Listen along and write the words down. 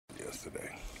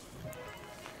today.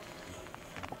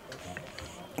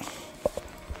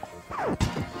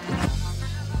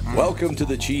 Welcome to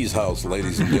the Cheese House,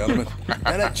 ladies and gentlemen.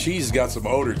 And that cheese has got some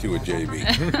odor to it,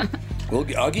 JB.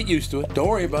 I'll get used to it. Don't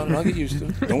worry about it. I'll get used to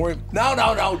it. Don't worry.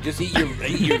 No. Just eat your.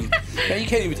 Man, you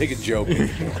can't even take a joke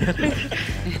anymore.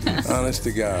 Honest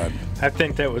to God. I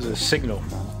think that was a signal.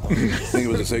 Think it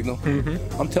was a signal?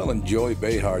 Mm-hmm. I'm telling Joy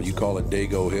Behar you call it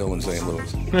Dago Hill in St.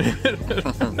 Louis.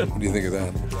 What do you think of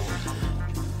that?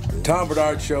 Tom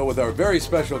Bernard Show with our very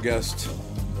special guest.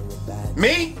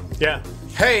 Me? Yeah.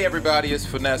 Hey, everybody, it's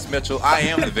Finesse Mitchell. I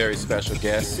am the very special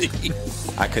guest.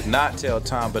 I could not tell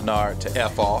Tom Bernard to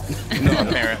F off,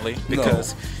 apparently,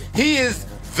 because he is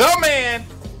the man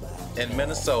in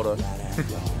Minnesota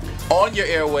on your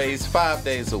airways 5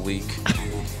 days a week.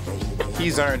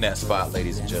 He's earned that spot,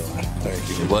 ladies and gentlemen. Thank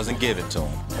you. It wasn't given to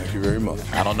him. Thank you very much.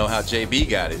 I don't know how JB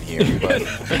got in here, but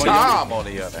Tom, on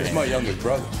the other hand. He's my youngest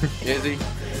brother. Is he?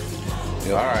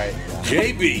 Yep. All right.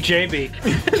 JB.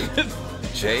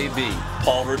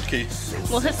 Paul Rudke.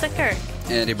 Melissa Kirk.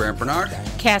 Andy Brant Bernard.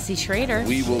 Cassie Schrader.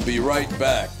 We will be right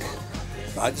back.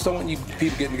 I just don't want you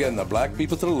people getting together. The black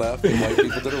people to the left and white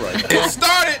people to the right. It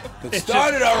started! It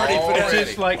started already. It's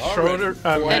just like Schroeder.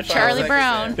 And Charlie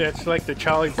Brown. It's like the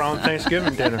Charlie Brown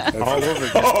Thanksgiving dinner all over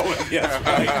again. Oh, yes,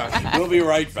 right. We'll be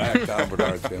right back, Tom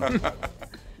Bernard Show.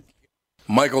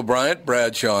 Michael Bryant,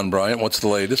 Bradshaw Bryant, what's the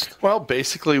latest? Well,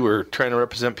 basically, we're trying to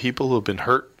represent people who have been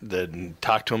hurt, then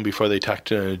talk to them before they talk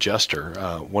to an adjuster.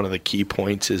 One of the key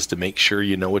points is to make sure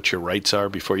you know what your rights are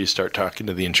before you start talking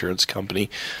to the insurance company,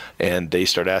 and they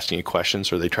start asking you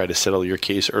questions or they try to settle your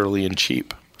case early and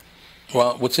cheap.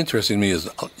 Well, what's interesting to me is,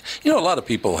 a lot of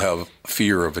people have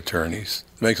fear of attorneys.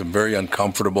 It makes them very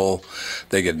uncomfortable.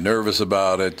 They get nervous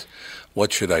about it.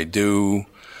 What should I do?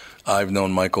 I've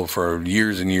known Michael for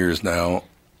years and years now,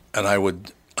 and I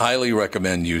would highly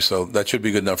recommend you. So that should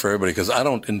be good enough for everybody, because I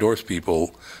don't endorse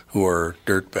people who are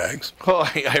dirtbags. Well,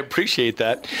 I appreciate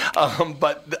that.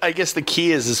 But I guess the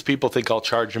key is people think I'll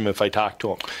charge them if I talk to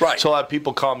them. Right. So a lot of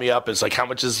people call me up. It's like, how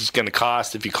much is this going to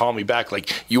cost if you call me back?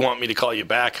 Like, you want me to call you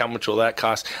back? How much will that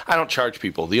cost? I don't charge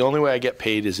people. The only way I get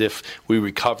paid is if we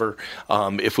recover,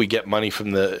 if we get money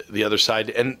from the other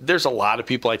side. And there's a lot of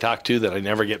people I talk to that I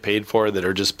never get paid for that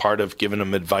are just part of giving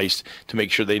them advice to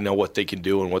make sure they know what they can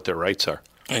do and what their rights are.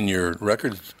 And your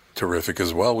record's terrific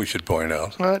as well, we should point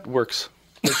out. It works.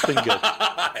 It's been good.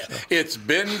 It's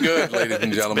been good, ladies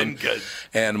and gentlemen. It's been good.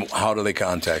 And how do they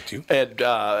contact you? And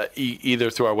either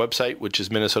through our website, which is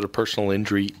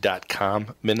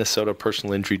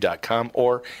minnesotapersonalinjury.com,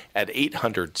 or at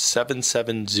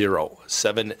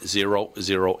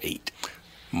 800-770-7008.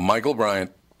 Michael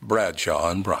Bryant, Bradshaw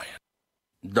and Bryant.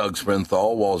 Doug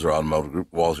Sprinthal, Walzer Automotive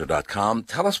Group, Walzer.com.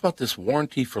 Tell us about this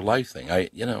warranty for life thing.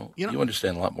 You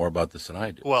understand a lot more about this than I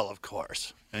do. Well, of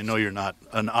course. I know you're not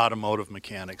an automotive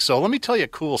mechanic. So let me tell you a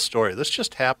cool story. This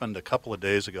just happened a couple of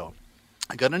days ago.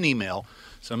 I got an email.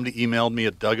 Somebody emailed me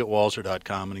at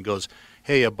doug@walzer.com, and he goes,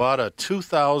 hey, I bought a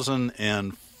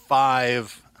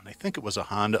 2005, and I think it was a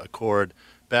Honda Accord,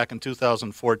 back in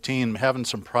 2014. I'm having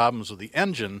some problems with the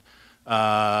engine.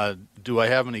 Do I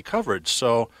have any coverage?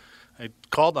 So I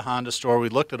called the Honda store, we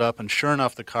looked it up, and sure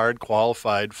enough, the card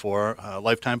qualified for a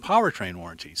lifetime powertrain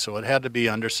warranty. So it had to be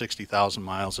under 60,000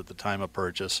 miles at the time of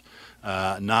purchase,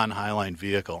 non-Highline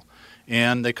vehicle.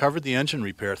 And they covered the engine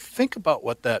repair. Think about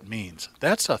what that means.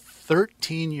 That's a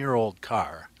 13-year-old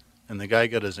car, and the guy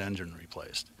got his engine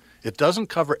replaced. It doesn't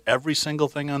cover every single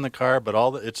thing on the car, but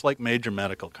it's like major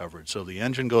medical coverage. So the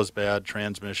engine goes bad,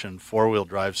 transmission, four-wheel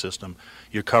drive system.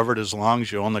 You're covered as long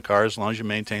as you own the car, as long as you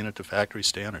maintain it to factory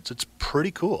standards. It's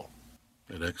pretty cool.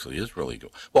 It actually is really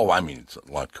cool. Well, I mean, it's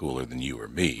a lot cooler than you or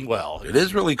me. Well, it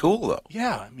is really cool, though.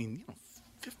 Yeah,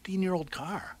 15-year-old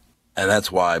car. And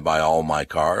that's why I buy all my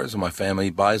cars, and my family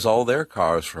buys all their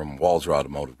cars from Walzer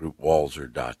Automotive Group,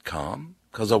 Walzer.com,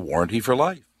 because of warranty for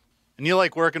life. And you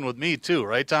like working with me, too,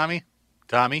 right, Tommy?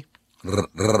 Tommy? Tom?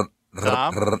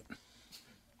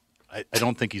 I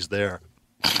don't think he's there.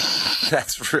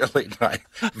 That's really nice.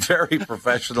 Very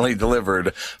professionally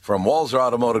delivered from Walzer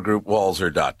Automotive Group,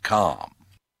 Walzer.com.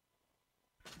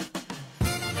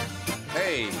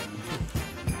 Hey.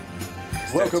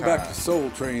 Welcome back to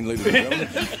Soul Train, ladies and gentlemen.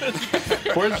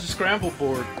 Where's the scramble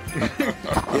board?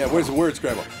 Yeah, where's the word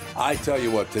scramble? I tell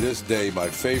you what, to this day, my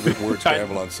favorite word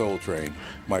scramble on Soul Train,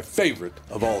 my favorite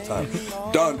of all time,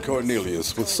 Don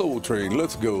Cornelius with Soul Train,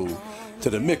 let's go to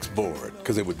the mix board,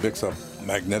 because it would mix up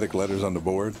magnetic letters on the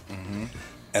board. Mm-hmm.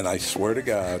 And I swear to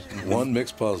God, one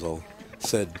mix puzzle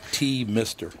said T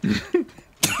Mister.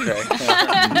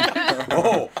 Okay.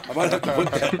 Oh, I might have to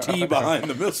put that T behind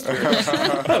the mister.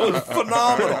 That was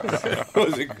phenomenal. It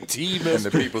was a T And mister.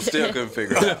 the people still couldn't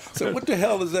figure it out. So what the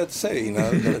hell does that say? Now,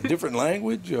 is that a different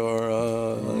language or,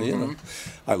 you know?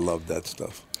 I love that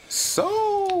stuff.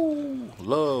 Soul,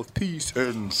 love, peace,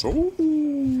 and soul.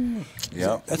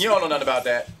 Yeah. You don't know nothing about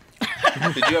that.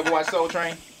 Did you ever watch Soul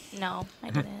Train? No, I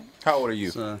didn't. How old are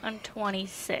you? I'm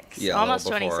 26. Yeah, Almost a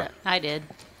little before. 27. I did.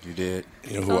 You did.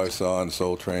 You know who I saw on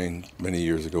Soul Train many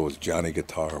years ago was Johnny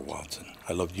Guitar Watson.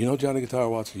 I love. You know Johnny Guitar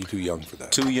Watson? You're too young for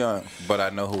that. Too young, but I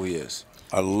know who he is.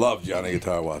 I love Johnny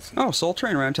Guitar Watson. Oh, Soul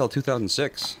Train ran until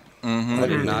 2006. I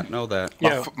did not know that.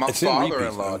 Yeah. My It's in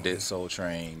father-in-law repeats, did Soul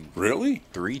Train Really?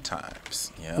 3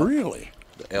 times. Yeah. Really?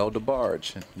 The El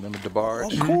DeBarge. Remember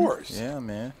DeBarge? Of course. Yeah,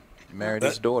 man. He married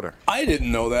his daughter. I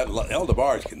didn't know that. El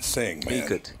DeBarge can sing, man. He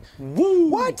could. Woo.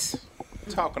 What?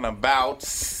 Talking about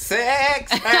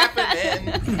sex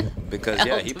happening. Because,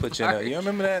 yeah, he put you in a... You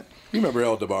remember that? You remember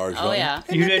El DeBarge? Oh, don't yeah.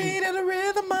 You The didn't. beat of the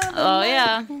rhythm of the Oh,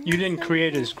 yeah. You didn't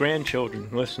create his grandchildren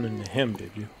listening to him,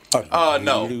 did you?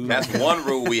 No. That's one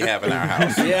rule we have in our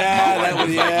house. Yeah, My that wife was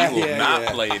was like, you will yeah, not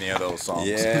yeah. play any of those songs.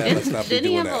 Yeah, let's not be Didn't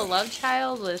he doing have a that. love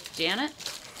child with Janet?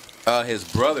 His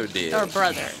brother did. Or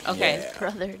brother. Okay, Yeah.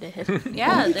 brother did.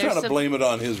 Yeah, You're there's trying to some... blame it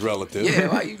on his relative. Yeah,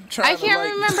 why you trying I can't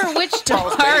to, like, remember which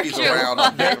toss babies DeBarge around it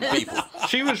on was. different people?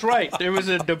 She was right. There was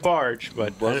a DeBarge,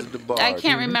 but Was it DeBarge? I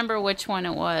can't remember which one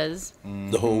it was.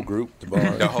 The whole group,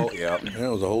 DeBarge. The whole, yeah. Yeah,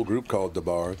 it was a whole group called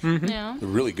DeBarge. Yeah. A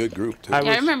really good group, too. I Yeah, I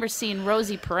was- remember seeing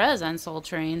Rosie Perez on Soul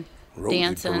Train Rosie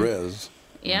dancing. Perez.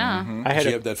 Yeah. I Does had she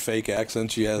a have that fake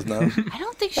accent she has now? I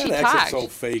don't think she That talked. accent's so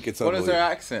fake, it's What is unbelievable.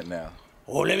 her accent now?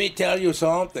 Oh, let me tell you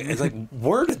something. It's like,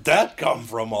 where did that come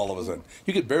from all of a sudden?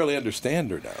 You could barely understand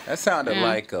her now. That sounded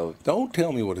like a... Don't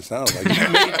tell me what it sounds like. You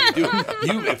made me do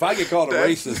it. If I get called a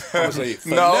racist, I'm going to say,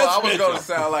 No, I Finesse was going to Mitchell.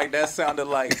 sound like that sounded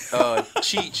like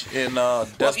Cheech in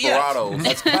Desperados.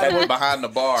 That's That was behind the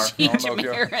bar. I don't know if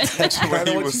you're... Cheech When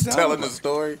he what was she sounded telling the like.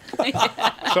 story.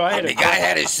 so I had a,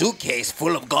 had a suitcase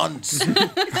full of guns. I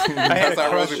had a That's how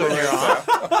crush Rosie on Perez your aunt.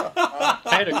 sound.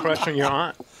 I had a crush on your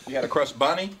aunt, You had a crush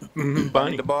Bunny?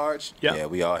 Bunny. The barge? Yeah. Yeah,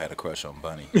 we all had a crush on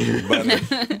Bunny. Bunny.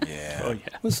 Yeah. Oh yeah,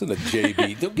 Listen to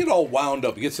JB. Don't get all wound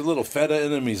up. He gets a little feta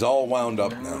in him. He's all wound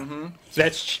up now.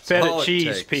 that's feta all it cheese,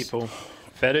 takes. people.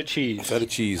 Feta cheese. Feta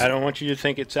cheese. I don't want you to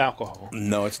think it's alcohol.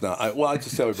 No, it's not. I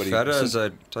just tell everybody. Feta since- is a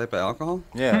type of alcohol?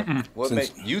 Yeah. What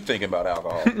Since- make you thinking about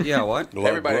alcohol? Yeah, what? Glug,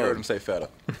 Everybody glug. heard him say feta.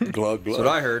 Glug, glug. That's what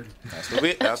I heard.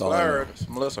 That's what all I I heard. That's what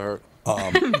Melissa heard.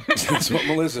 That's what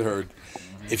Melissa heard.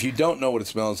 If you don't know what it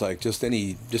smells like, just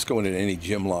go into any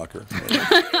gym locker. That's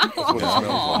what it smells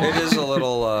like. It is a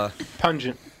little,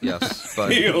 Pungent. yes,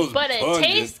 but It it was But it pungent.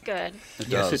 tastes good.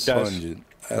 Yes, does. it does. Pungent.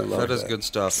 I love That is that. good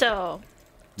stuff. So,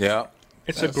 Yeah.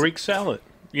 It's a Greek salad.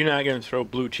 You're not going to throw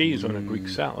blue cheese on a Greek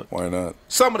salad. Why not?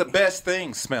 Some of the best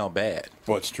things smell bad,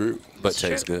 What's true? but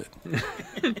taste good.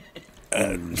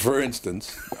 For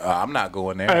instance, I'm not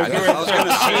going there. I was That going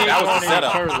to say was the any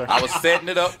setup. further. I was setting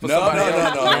it up for no, somebody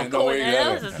else. no way you that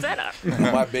got was it. a setup.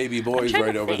 My baby boy's trying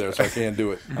right to over think. there, so I can't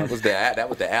do it. That was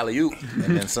the alley oop,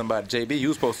 and then somebody JB, you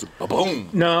was supposed to boom.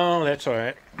 No, that's all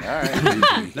right. All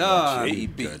right. No,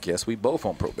 I guess we both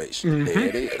on probation. There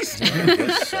it is.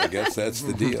 I guess that's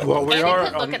the deal. Well, Yeah, we you are.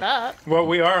 could look it up. Well,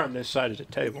 we are on this side of the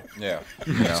table. Yeah.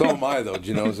 So am I, though. Did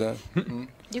you know that?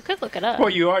 You could look it up. Well,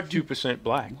 you are 2%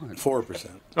 black. 4%.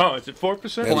 Oh, is it 4%? Point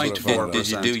That's what I found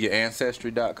Did out. you do your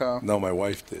Ancestry.com? No, my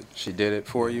wife did. She did it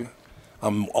for you?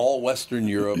 I'm all Western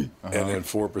Europe, and then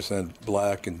 4%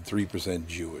 black and 3%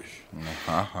 Jewish. It's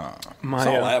all My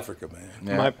Africa, man.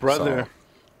 Yeah, my brother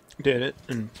so- did it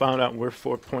and found out we're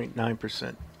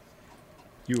 4.9%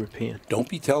 European. Don't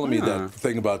be telling me that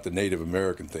thing about the Native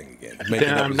American thing again. Making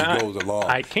Then up I'm as not. it goes along.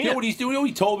 I can't. You know what he's doing? You know what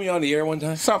he told me on the air one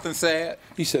time? Something sad.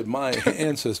 He said, my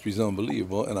ancestry's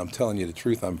unbelievable, and I'm telling you the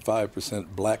truth, I'm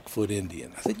 5% Blackfoot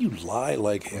Indian. I said, you lie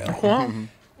like hell. Well,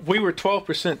 we were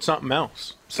 12% something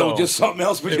else. So just something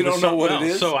else, but it you was don't know what something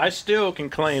it else. is? So I still can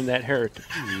claim that heritage.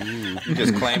 You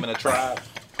just claiming a tribe.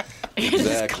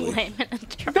 Exactly. Claiming a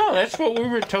tribe. No, that's what we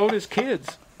were told as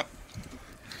kids.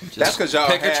 That's because y'all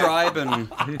pick had, a tribe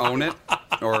and own it,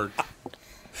 or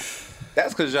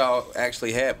That's because y'all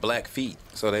actually had black feet,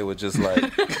 so they were just like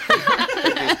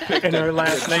And her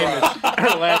last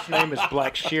name is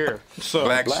Blackshear. So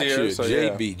Black- Blackshear, so yeah.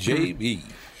 JB.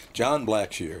 John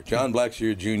Blackshear. John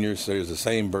Blackshear Jr. shares the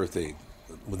same birthday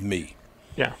with me.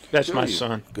 yeah, that's my you?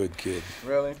 son. Good kid.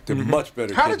 really. They're much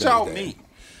better How kid did than y'all his dad. meet?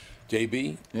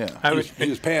 JB? Yeah, I He was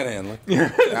was panhandling.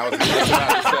 I was just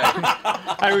about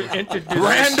to I was introduced. say.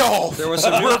 Randolph. there was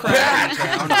some new crowd in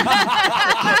town.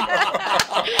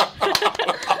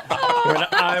 When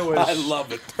I was I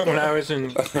love it. when I was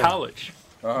in college.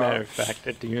 Matter of fact,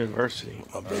 at the university,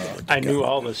 I knew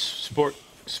all the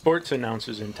sports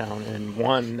announcers in town, and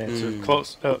one that's a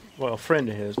close, friend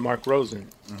of his, Mark Rosen,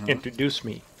 introduced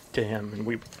me to him, and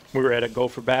we were at a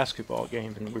Gopher basketball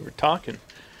game, and we were talking,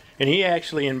 and he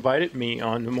actually invited me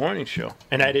on the morning show,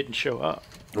 and I didn't show up.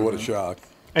 What a shock.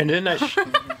 And then I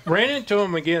ran into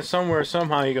him again somewhere.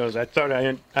 Somehow he goes, I thought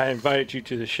I invited you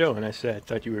to the show. And I said, I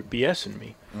thought you were BSing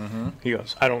me. He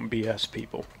goes, I don't BS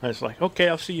people. I was like, okay,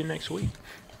 I'll see you next week.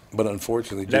 But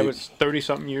unfortunately, That was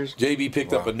 30-something years. JB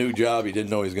picked up a new job he didn't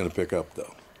know he was going to pick up,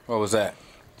 though. What was that?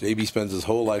 JB spends his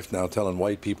whole life now telling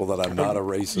white people that I'm not a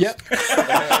racist. Yep.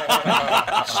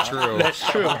 That's true. That's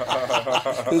true.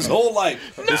 His whole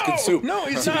life is consumed. No,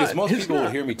 he's Because not. most He's people will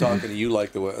not. hear me talking to you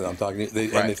like the way I'm talking to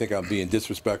you, and they think I'm being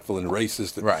disrespectful and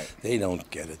racist. Right. They don't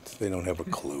get it. They don't have a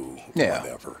clue. Yeah.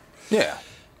 Whatever. Yeah,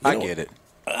 You I know, get it.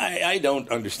 I don't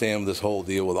understand this whole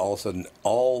deal with all of a sudden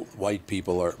all white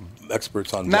people are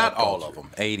experts on Not black all culture.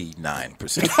 of them.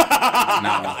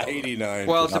 89%. 89.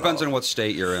 Well, it depends on what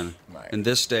state you're in. Right. In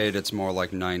this state, it's more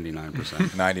like 99%.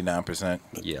 99%.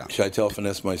 Yeah. Should I tell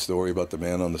Finesse my story about the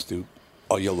man on the stoop?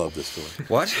 Oh, you'll love this story.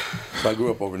 What? So I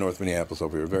grew up over North Minneapolis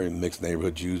over here, a very mixed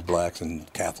neighborhood, Jews, blacks,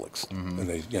 and Catholics. And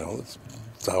they, that's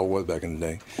how it was back in the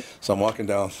day. So I'm walking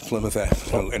down Plymouth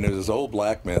Avenue, and there's this old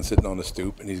black man sitting on the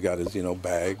stoop, and he's got his,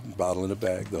 bag, bottle in a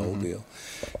bag, the whole deal.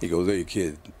 He goes, hey,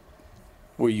 kid,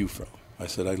 where you from? I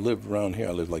said, I live around here.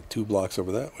 I live like 2 blocks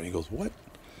over that way. He goes, what?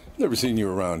 Never seen you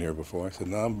around here before. I said,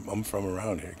 no, I'm from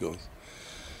around here. He goes,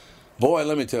 boy,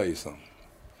 let me tell you something.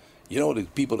 You know the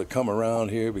people that come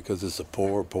around here because it's a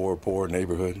poor, poor, poor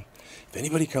neighborhood? If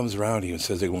anybody comes around you and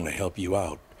says they want to help you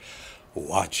out,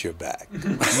 watch your back.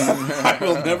 I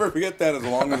will never forget that as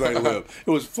long as I live. It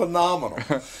was phenomenal.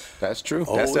 That's true.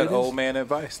 Oh, That's it that is? old man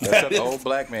advice. That's that old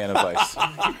black man advice.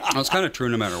 Well, it's kind of true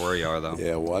no matter where you are, though.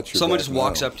 Yeah, watch your Someone back just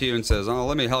walks now. up to you and says, oh,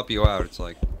 let me help you out. It's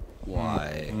like,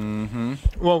 why?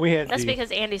 Well, we had That's the,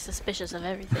 because Andy's suspicious of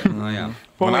everything. Oh, yeah. well,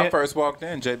 When we I had- first walked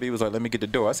in, JB was like, let me get the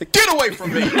door. I said, get away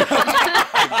from me. Get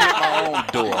my own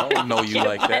door. I don't know you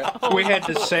like that. we had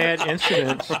this sad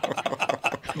incident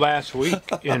last week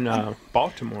in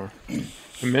Baltimore.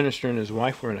 A minister and his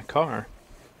wife were in a car,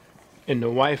 and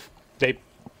the wife,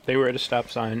 they were at a stop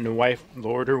sign, and the wife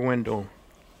lowered her window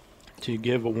to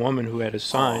give a woman who had a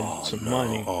sign some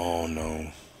money. Oh,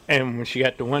 no. And when she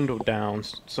got the window down,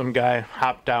 some guy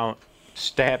hopped out,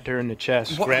 stabbed her in the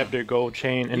chest, grabbed her gold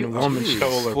chain, and the woman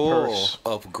stole her Full purse.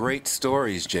 of great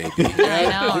stories, JB. I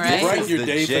know, right? Right, your The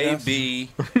day,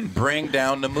 JB bring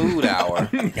down the mood hour.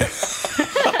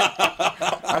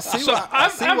 I see So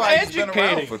I'm why he's been around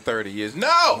educating. for 30 years.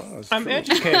 No! I'm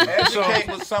educated. Educate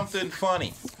with something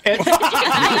funny.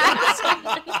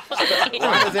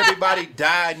 Why does everybody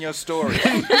die in your story?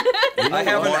 I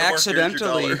have an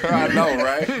accidentally. I know,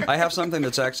 right? I have something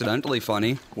that's accidentally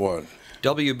funny. What?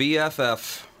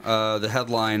 WBFF, the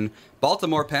headline,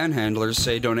 Baltimore panhandlers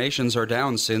say donations are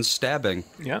down since stabbing.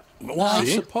 Yep. Well, I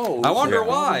See? suppose. I wonder there are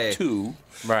why. Two.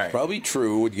 Right. Probably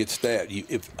true would get stabbed.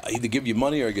 If I either give you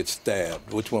money or get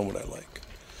stabbed, which one would I like?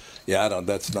 Yeah, I don't.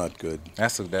 That's not good.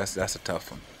 That's a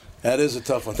tough one. That is a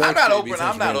tough one. I'm Thanks, not JB. opening. Thanks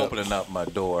I'm for not bringing it opening up my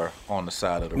door on the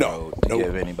side of the No, road to nope.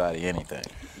 give anybody anything.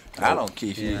 I don't care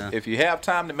Yeah. if you have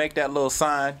time to make that little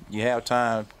sign. You have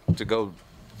time to go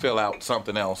fill out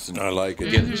something else and I like it.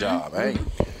 get the job. Hey,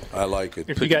 I like it.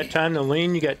 If you got time to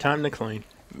lean, you got time to clean.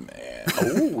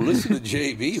 Oh, listen to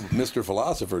JB, Mr.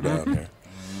 Philosopher down there.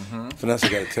 Vanessa,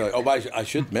 got to tell you. Oh, I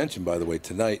should mention, by the way,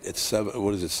 tonight it's 7.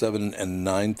 What is it? 7 and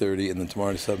 9:30, and then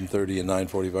tomorrow 7:30 and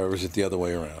 9:45. Or is it the other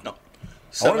way around? No.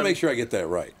 I want to make sure I get that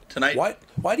right. Tonight-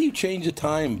 Why do you change the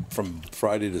time from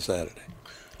Friday to Saturday?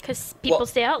 Because people Well-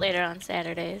 stay out later on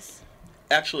Saturdays.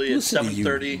 Actually, it's Listen to you.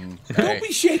 7:30. Don't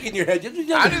be shaking your head.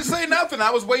 I didn't say nothing.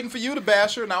 I was waiting for you to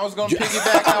bash her, and I was going to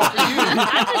piggyback out for you.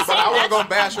 just But I saying wasn't going to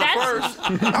that's- bash her that's first.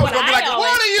 I was going to be like, I what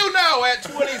always- do you know at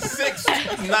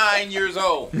 26, 9 years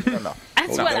old? No.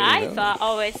 That's Oh, what no, I no.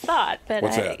 always thought. But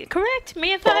What's that? correct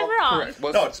me if I'm wrong. Correct.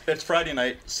 What's- No, it's Friday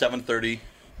night, 7:30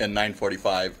 and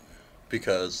 9:45,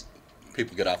 because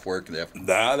people get off work and they have to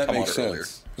Nah, that come makes out sense. earlier.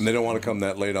 And they don't want to come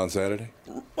that late on Saturday?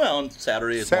 Well, on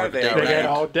Saturday is Saturday, more of a They day already. got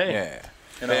night. all day. Yeah.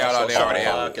 You know, They out- so they already 7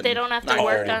 out. o'clock and They don't have to 9.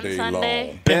 work All on day Sunday.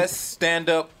 long. Best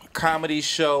stand-up comedy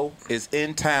show is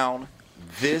in town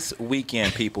this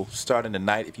weekend, people. Starting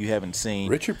tonight, if you haven't seen.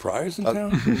 Richard Pryor's in town?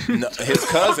 No, his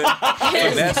cousin,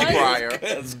 Finesse Pryor.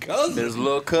 His cousin. His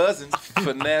little cousin,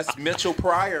 Finesse Mitchell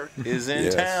Pryor is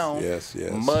in town. Yes.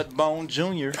 Mudbone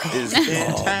Jr. is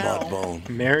in town. Mudbone.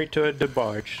 Married to a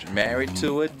debauched. Married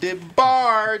to a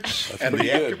debarge. And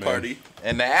the after man. party.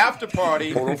 And the after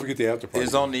party Oh, don't forget the after party.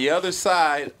 is on the other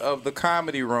side of the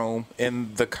comedy room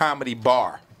in the comedy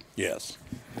bar. Yes,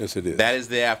 it is. That is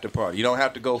the after party. You don't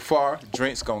have to go far.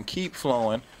 Drinks going to keep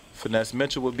flowing. Finesse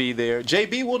Mitchell will be there.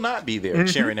 JB will not be there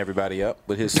cheering everybody up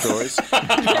with his stories. This is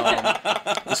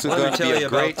Let going me to tell be you a about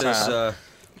great this time.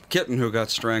 kitten who got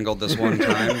strangled this one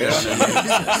time.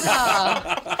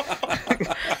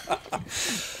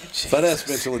 Finesse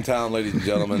Mitchell in town, ladies and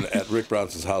gentlemen, at Rick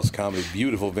Bronson's House Comedy.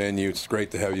 Beautiful venue. It's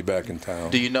great to have you back in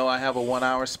town. Do you know I have a 1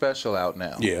 hour special out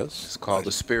now? Yes. It's called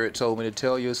The Spirit Told Me to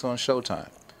Tell You. It's on Showtime.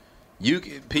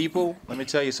 People, let me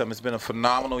tell you something. It's been a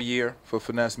phenomenal year for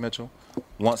Finesse Mitchell.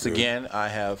 Once again, I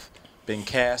have been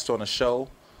cast on a show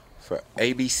for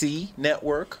ABC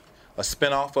Network, a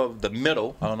spinoff of The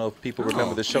Middle. I don't know if people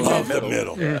remember the show Love The The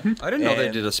Middle. Middle. I didn't know they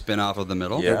And- did a spin-off of The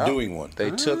Middle. Yeah. They're doing one.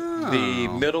 They took the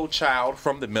middle child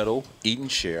from The Middle, Eden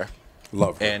Share,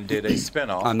 Love her. and did a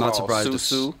spinoff I'm not called surprised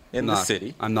Susu in the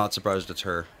City. I'm not surprised it's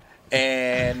her.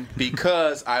 And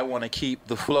because I want to keep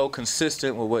the flow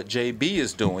consistent with what JB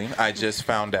is doing, I just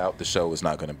found out the show is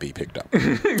not going to be picked up.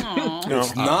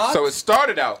 It's not. So it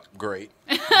started out great,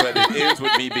 but it ends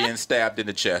with me being stabbed in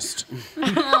the chest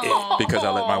because I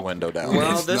let my window down.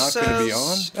 Well, it's this not going to be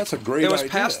says- on. That's a great It was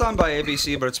idea. passed on by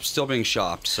ABC, but it's still being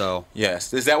shopped. So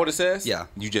Yes. Is that what it says? Yeah.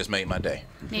 You just made my day.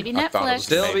 Maybe I thought it was Netflix.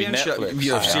 still Maybe being shopped. Netflix.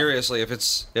 Yeah, Yeah. seriously,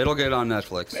 it'll get on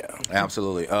Netflix.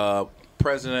 Absolutely.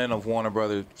 President of Warner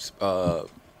Brothers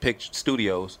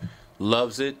Studios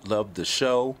loves it. Loved the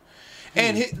show,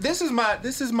 and this is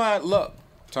my luck,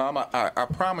 Tom. I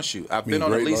promise you, I've been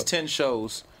on at great least luck. 10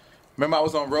 shows. Remember, I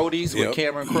was on Roadies Yep. with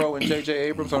Cameron Crowe and J.J.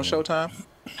 Abrams on Showtime.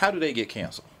 How do they get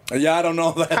canceled? Yeah, I don't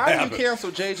know that. How do you happened.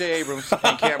 cancel J.J. Abrams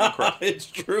and Cameron Crowe? It's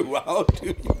true. How do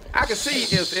you? I could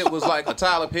see if it was like a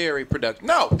Tyler Perry production.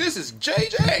 No, this is J.J.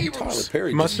 Tyler Abrams.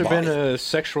 Perry Must have just been bought it. a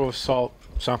sexual assault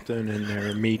something in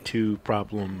their Me Too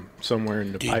problem somewhere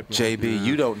in the pipeline. JB,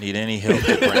 you don't need any help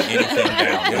to bring anything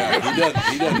down.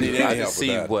 Yeah, he doesn't need any I help can with see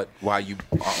that. why you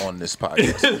are on this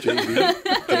podcast.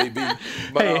 JB.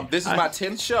 But Hey, this is my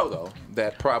 10th show, though,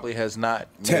 that probably has not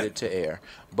made 10. it to air.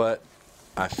 But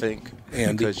I think,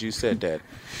 Andy. because you said that,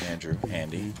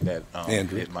 Andy, that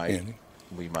Andrew, it might, Andy.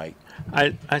 we might.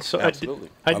 I saw. Absolutely.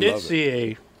 I I did love it. see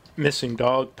a missing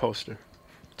dog poster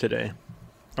today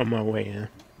on my way in,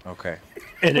 Okay.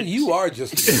 and Well, you are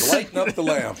just lighting up the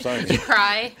lamps, aren't you?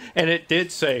 Cry. and it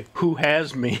did say "Who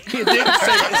has me." It didn't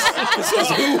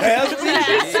say Who has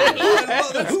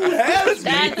me? Who has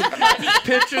me? That's funny.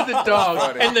 picture the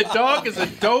dog, and the dog is a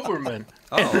Doberman.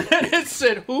 Oh, And it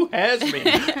said, "Who has me?"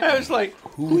 I was like,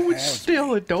 "Who would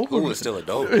steal a Doberman?" Who is still a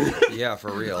dope? yeah,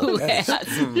 for real. Who has?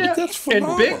 Yeah, That's in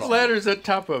big phenomenal. letters at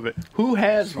top of it. Who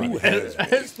has me? Who And has me?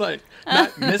 it's like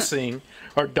not missing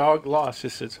or dog lost. It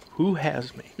says, "Who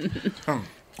has me?"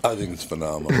 I think it's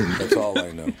phenomenal. That's all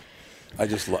I know. I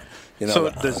just love. You know. So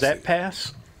does that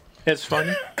pass? It's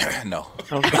funny. No.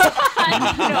 No,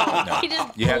 he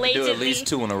just You have to do at blatantly least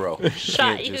 2 in a row.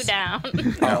 shot you just- down. Did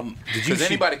you Because shoot,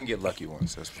 anybody can get lucky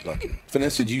once. That's lucky.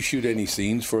 Finesse? Did you shoot any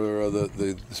scenes for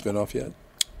the spinoff yet?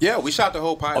 Yeah, we shot the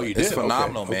whole pilot. Oh, you It's did?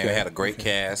 phenomenal, Okay, man. okay, We had a great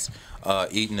cast.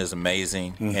 Eden is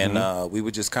amazing, Mm-hmm. and we were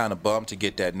just kind of bummed to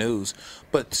get that news.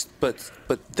 But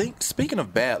speaking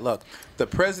of bad luck, the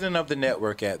president of the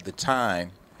network at the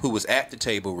time, who was at the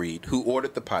table read, who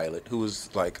ordered the pilot, who was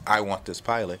like, "I want this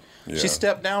pilot," Yeah. she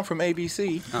stepped down from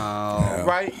ABC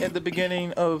right at the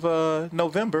beginning of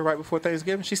November, right before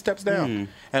Thanksgiving. She steps down,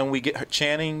 and we get her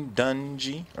Channing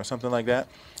Dungey or something like that.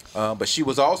 But she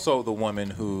was also the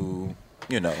woman who,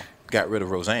 got rid of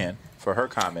Roseanne for her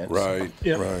comments. Right.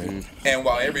 Yeah. Right. And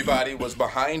while everybody was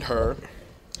behind her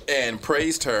and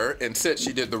praised her and said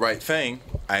she did the right thing,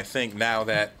 I think now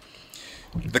that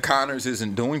the Connors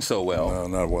isn't doing so well, No,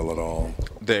 not well at all.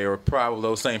 they're probably,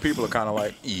 those same people are kind of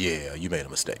like, yeah, you made a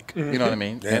mistake. You know what I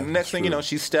mean? Yeah, and the next thing you true. know,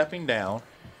 she's stepping down.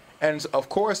 And of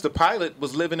course, the pilot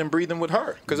was living and breathing with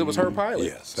her because it was her pilot.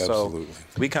 Yes, absolutely.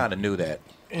 So we kind of knew that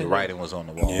the writing was on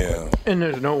the wall. Yeah. And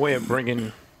there's no way of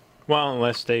bringing, well,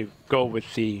 unless they go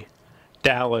with the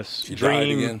Dallas She died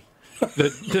Dream. again.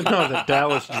 The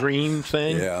Dallas Dream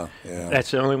thing. Yeah. Yeah.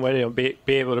 That's the only way they'll be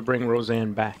able to bring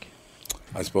Roseanne back.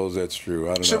 I suppose that's true.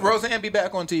 I don't Should know. Roseanne be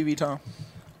back on TV, Tom?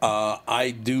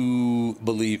 I do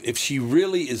believe if she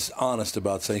really is honest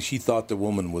about saying she thought the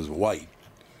woman was white,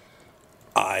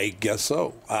 I guess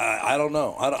so. I don't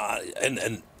know. I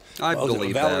what was it,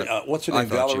 believe Valerie, that. what's her I name?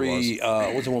 thought she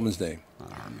Valerie. What's the woman's name?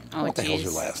 Oh, What the hell's her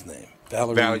jeez. last name?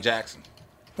 Valerie Jackson.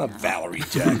 Not Valerie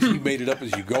Jackson. You made it up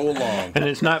as you go along. And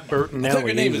it's not Burton I think her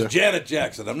Ellie name either. is Janet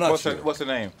Jackson. I'm not sure. What's her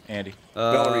name, Andy?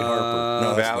 Valerie Harper.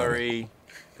 No, that's not Valerie.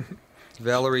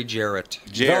 Valerie Jarrett.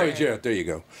 Valerie Jarrett, there you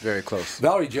go. Very close.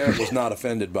 Valerie Jarrett was not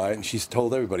offended by it, and she's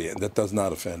told everybody, that does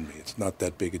not offend me. It's not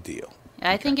that big a deal.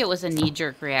 I think it was a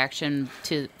knee-jerk reaction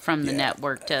from the Yeah.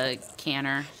 network to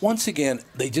Canner. Once again,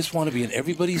 they just want to be in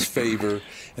everybody's favor, and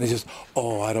it's just,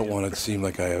 I don't want to seem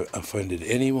like I offended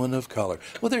anyone of color.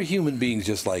 Well, they're human beings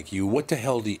just like you. What the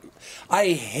hell do you...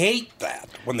 I hate that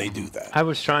when they do that. I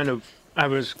was trying to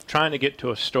get to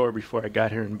a store before I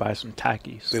got here and buy some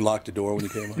Takis. They locked the door when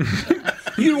you came up.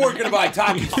 You weren't going to buy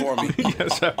Takis for me.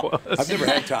 Yes, I was. I've never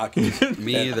had Takis.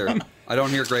 Me either. I don't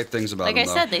hear great things about Like them, I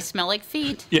though. said, they smell like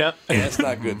feet. Yeah. That's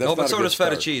not good. That's No, but not so a good does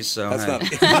feta start. cheese, so That's hey.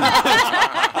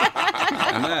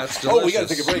 not... And that's delicious. we got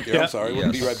to take a break here. I'm sorry. We'll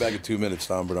Yes. be right back in 2 minutes.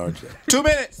 Tom Bernard Show. 2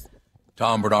 minutes.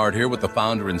 Tom Bernard here with the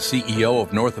founder and CEO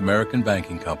of North American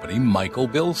Banking Company, Michael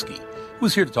Bilski,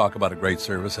 who's here to talk about a great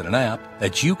service and an app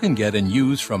that you can get and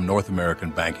use from North American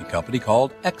Banking Company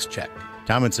called XCheck.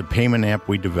 Tom, it's a payment app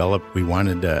we developed. We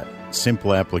wanted a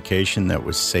simple application that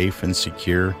was safe and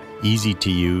secure, easy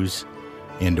to use,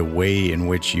 and a way in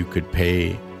which you could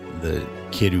pay the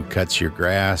kid who cuts your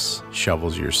grass,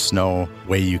 shovels your snow,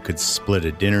 way you could split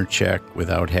a dinner check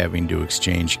without having to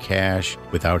exchange cash,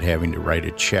 without having to write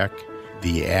a check.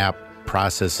 The app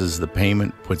processes the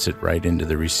payment, puts it right into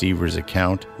the receiver's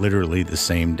account, literally the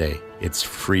same day. It's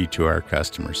free to our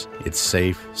customers. It's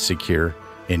safe, secure,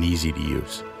 and easy to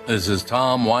use. This is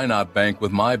Tom. Why not bank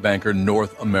with my banker,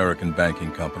 North American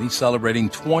Banking Company, celebrating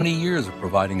 20 years of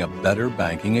providing a better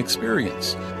banking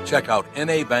experience. Check out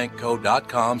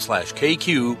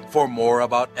nabankco.com/KQ for more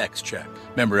about XCheck.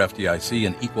 Member FDIC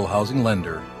and equal housing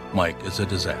lender. Mike is a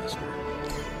disaster.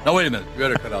 Now, wait a minute. You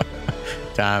better cut out that.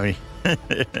 Tommy.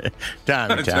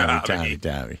 Tommy.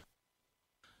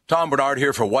 Tom Bernard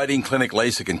here for Whiting Clinic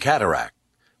LASIK and Cataract.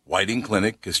 Whiting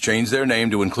Clinic has changed their name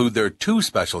to include their two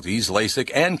specialties,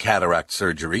 LASIK and cataract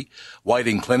surgery.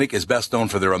 Whiting Clinic is best known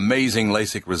for their amazing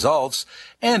LASIK results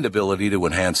and ability to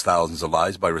enhance thousands of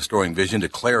lives by restoring vision to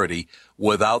clarity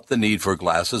without the need for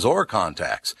glasses or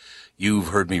contacts. You've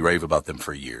heard me rave about them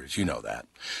for years. You know that.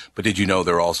 But did you know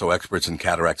they're also experts in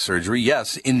cataract surgery?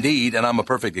 Yes, indeed, and I'm a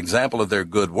perfect example of their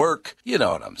good work. You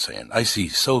know what I'm saying. I see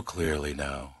so clearly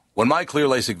now. When my clear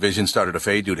LASIK vision started to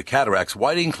fade due to cataracts,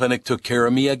 Whiting Clinic took care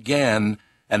of me again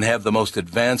and have the most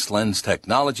advanced lens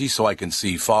technology so I can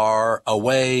see far,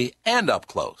 away, and up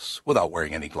close without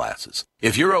wearing any glasses.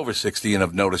 If you're over 60 and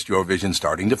have noticed your vision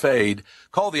starting to fade,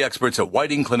 call the experts at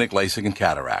Whiting Clinic LASIK and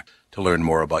Cataract. To learn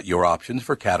more about your options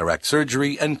for cataract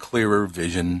surgery and clearer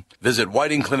vision, visit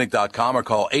whitingclinic.com or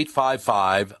call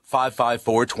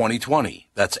 855-554-2020.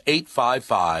 That's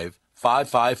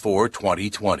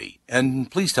 855-554-2020.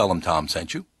 And please tell them Tom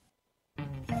sent you.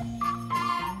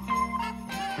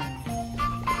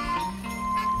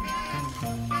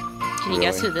 Can you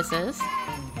guess who this is?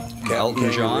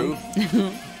 Elton John.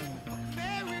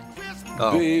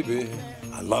 Oh. Baby.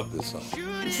 I love this song.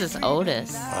 This is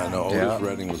Otis. I know. Otis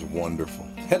Redding was wonderful.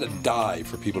 Had to die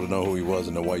for people to know who he was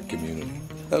in the white community.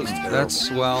 That was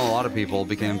terrible. A lot of people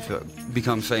become famous Yeah,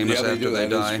 they after do. they That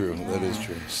die. is true. That is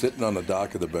true. Sitting on the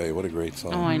dock of the bay. What a great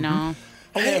song. Oh, I know.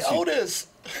 Hey, Otis.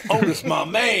 Otis, my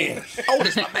man.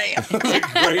 Otis, my man. The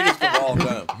greatest of all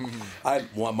time.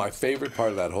 My favorite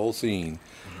part of that whole scene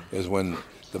is when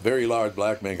the very large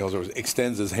black man comes over,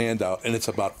 extends his hand out, and it's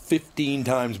about 15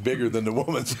 times bigger than the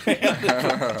woman's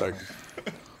hand.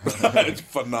 It's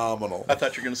phenomenal. I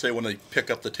thought you were going to say when they pick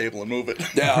up the table and move it.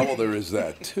 Yeah, well, there is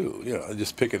that, too. You know,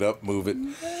 just pick it up, move it.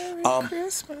 Merry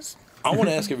Christmas. I want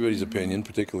to ask everybody's opinion,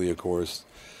 particularly, of course,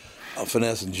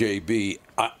 Finesse and JB.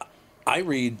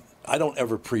 I don't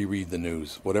ever pre-read the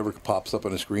news. Whatever pops up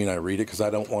on the screen, I read it because I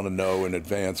don't want to know in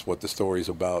advance what the story's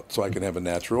about so I can have a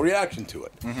natural reaction to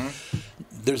it. Mm-hmm.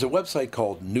 There's a website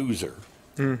called Newser,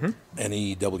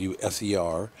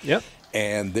 Newser. Yep.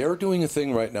 And they're doing a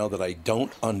thing right now that I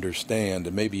don't understand,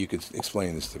 and maybe you could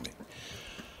explain this to me.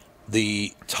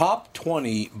 The top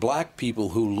 20 black people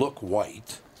who look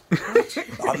white.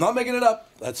 I'm not making it up.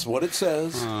 That's what it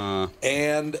says.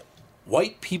 And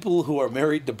white people who are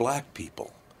married to black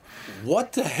people.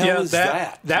 What the hell is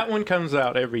that? That one comes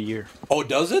out every year. Oh,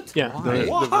 does it? Yeah, the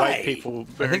white people.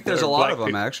 I think there's a lot of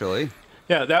them, actually.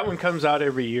 Yeah, that one comes out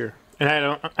every year, and I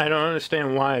don't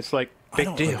understand why. It's like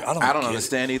big deal. I don't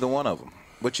understand either one of them.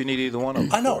 What you need either one of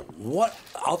them? I know what.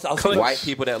 I'll white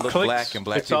people that look black and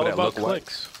black people that look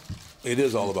white. It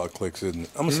is all about clicks, isn't it?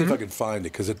 I'm gonna see if I can find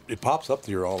it because it pops up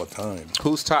here all the time.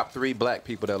 Who's top 3 black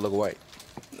people that look white?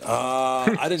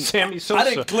 I didn't. Sammy Sosa. I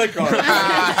didn't click on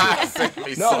it.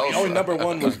 Sammy No, Sosa. number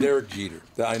one was Derek Jeter.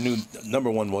 I knew number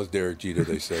one was Derek Jeter.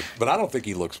 They said, but I don't think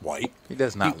he looks white. He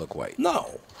does not look white.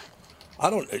 No, I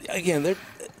don't. Again, they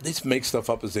just make stuff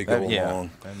up as they go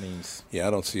along. That means Yeah,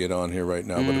 I don't see it on here right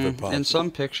now, but if it pops, In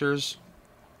some pictures,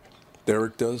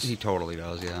 Derek does. he totally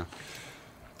does. Yeah.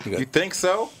 you think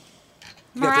so?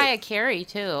 Mariah Carey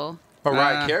too.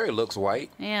 Mariah Carey looks white.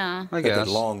 Yeah. I Got guess.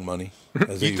 that long money.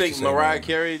 as they You used think to say Mariah around.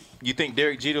 Carey? You think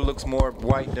Derek Jeter looks more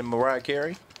white than Mariah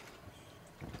Carey?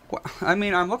 Well, I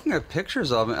mean, I'm looking at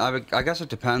pictures of him. I guess it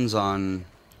depends on,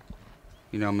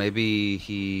 maybe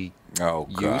he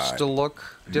used to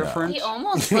look different. He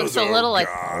almost looks a little like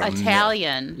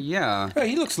Italian. Yeah. Yeah,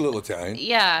 he looks a little Italian.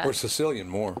 Yeah. Or Sicilian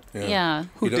more. Yeah. Yeah.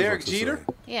 He does Derek look Jeter?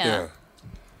 Sicilian. Yeah.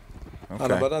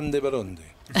 Ana barande barande.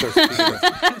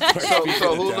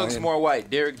 So who looks more white,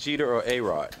 Derek Jeter or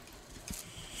A-Rod?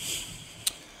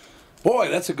 Boy,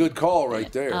 that's a good call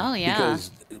right there. Oh, yeah.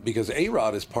 Because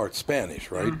A-Rod is part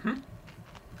Spanish, right?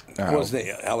 What's his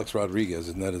name? Alex Rodriguez,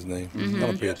 isn't that his name? I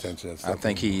don't pay attention to that stuff. I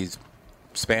think he's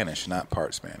Spanish, not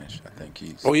part Spanish. I think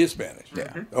he's. Oh, he is Spanish?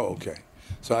 Yeah. Oh, okay.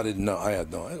 So I didn't know. I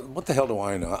had no. What the hell do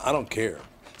I know? I don't care.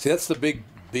 See, that's the big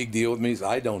deal with me is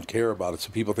I don't care about it,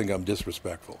 so people think I'm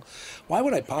disrespectful. Why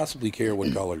would I possibly care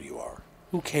what color you are?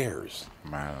 Who cares?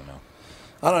 I don't know.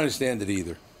 I don't understand it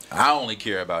either. I only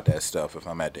care about that stuff if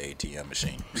I'm at the ATM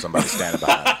machine. Somebody standing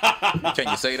behind me. Can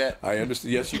you say that? I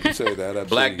understand. Yes, you can say that. Absolutely,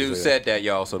 Black you dude can say said that,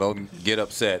 y'all, so don't get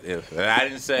upset if I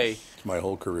didn't say. It's my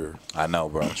whole career. I know,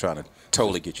 bro. I'm trying to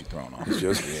totally get you thrown off.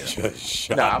 Just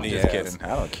shot No, I'm in the just ass. kidding.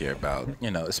 I don't care about,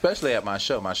 especially at my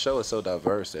show. My show is so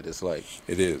diverse that it's like,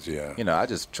 It is, yeah. I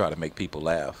just try to make people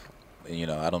laugh. And,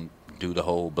 I don't do the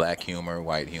whole black humor,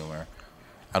 white humor.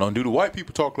 I don't do the white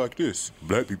people talk like this.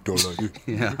 Black people talk like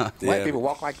this. White Yeah. people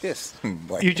walk like this.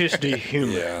 White You just do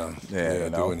humor. Yeah, Yeah,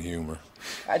 doing humor.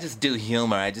 I just do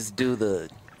humor. I just do the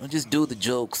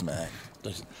jokes, man.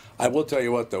 Listen, I will tell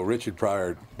you what, though, Richard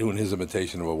Pryor doing his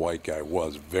imitation of a white guy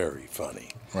was very funny.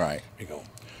 Right. You go,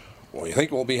 well, you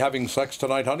think we'll be having sex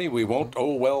tonight, honey? We won't?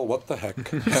 Oh, well, what the heck?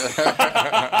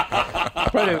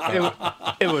 But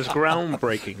it was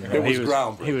groundbreaking. though. It was he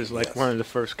groundbreaking, He was like yes. one of the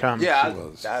first comics. Yeah,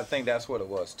 was. I think that's what it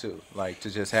was, too. Like,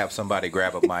 to just have somebody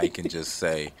grab a mic and just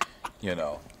say,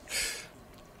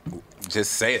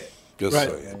 just say it. Just Right.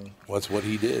 so what's what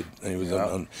he did. And he was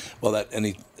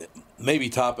maybe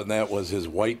topping that was his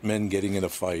white men getting in a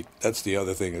fight. That's the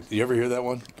other thing. You ever hear that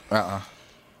one?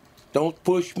 Don't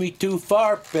push me too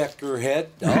far, Peckerhead.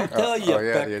 I'll tell you,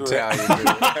 Peckerhead.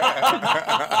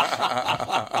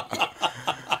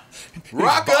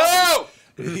 Rocco!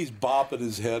 He's bopping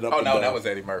his head up. Oh, and no, down. that was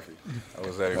Eddie Murphy. That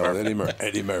was Eddie Oh, Murphy.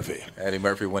 Eddie Murphy. Eddie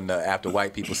Murphy, when after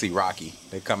white people see Rocky,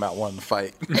 they come out wanting to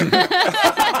fight. That's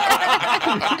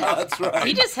right.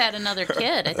 He just had another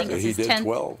kid. I think it's He his did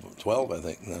 10th. 12, I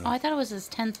think. No. Oh, I thought it was his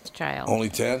 10th child. Only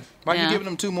 10? Why are you Yeah. giving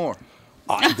them two more?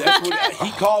 That's what he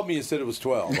called me and said it was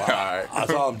 12. right.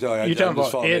 That's all I'm telling you. You're talking I just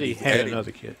about found Eddie had Eddie.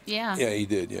 another kid. Yeah. Yeah, he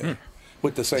did, yeah.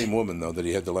 With the same woman, though, that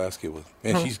he had the last kid with.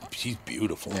 Man, she's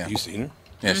beautiful. Yeah. You seen her?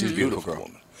 Yeah, she's a beautiful girl.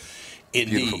 woman.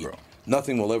 Indeed. Beautiful girl.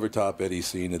 Nothing will ever top Eddie's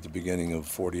scene at the beginning of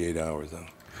 48 Hours, though.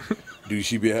 Do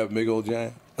she be having big old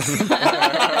giant?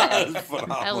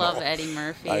 I love Eddie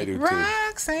Murphy. I do, too.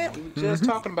 Roxanne. We were just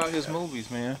talking about his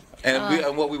movies, man.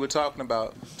 And what we were talking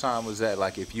about, Tom, was that,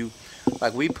 like, if you...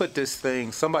 Like, we put this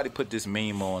thing... Somebody put this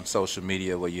meme on social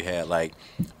media where you had, like,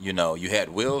 you had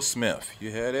Will Smith.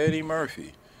 You had Eddie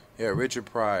Murphy. You had Richard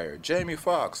Pryor. Jamie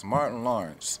Foxx. Martin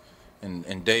Lawrence.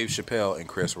 And Dave Chappelle and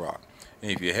Chris Rock.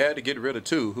 And if you had to get rid of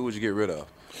two, who would you get rid of?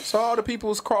 So all the people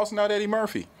was crossing out Eddie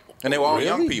Murphy. And they were all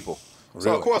young people. So,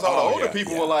 Really? of course, all the older yeah,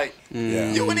 people yeah. were like,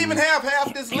 Yeah. you wouldn't even have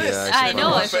half this list. I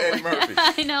know. For Eddie Murphy.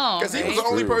 I know. Because he was right? the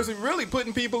only True. person really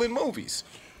putting people in movies.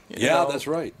 You Yeah, know? that's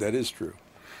right. That is true.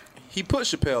 He put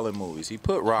Chappelle in movies. He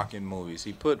put Rock in movies.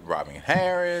 He put Robin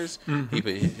Harris.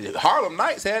 Harlem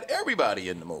Nights had everybody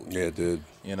in the movie. Yeah, it did.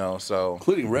 So...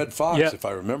 Including Red Fox, Yeah. if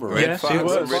I remember Red right. Yes, Fox he and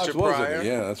was. Richard wasn't Pryor. he?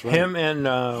 Yeah, that's right. Him and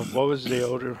what was the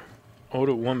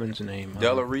older woman's name?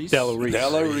 Della Reese? Della Reese.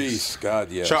 Della Reese. God,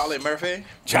 yes. Charlie Murphy.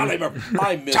 Charlie Murphy.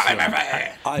 I miss Charlie him. Murphy.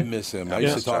 I miss him. I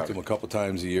used to talk to him a couple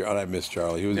times a year, and I miss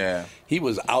Charlie. He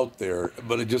was out there,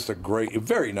 but just a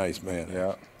very nice man.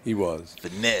 Yeah. He was.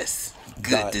 Finesse.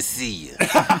 Good God. to see you.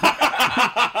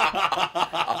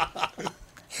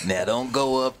 Now don't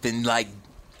go up and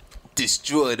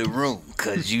destroy the room,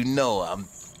 cause I'm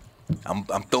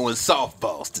throwing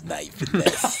softballs tonight,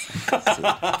 Finesse.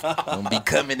 So, don't be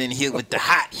coming in here with the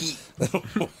hot heat.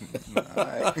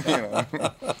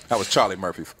 That was Charlie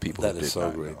Murphy for people. That who is did so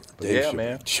not great. know. Dave Yeah, Chappelle.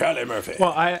 man. Charlie Murphy.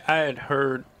 Well, I had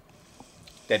heard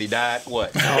That he died?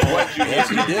 What? Yes,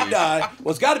 he did die. Well,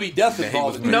 it's got to be death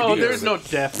involved. No, there's no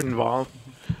death involved.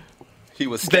 He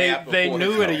was stabbed. They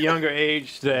knew at a younger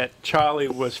age that Charlie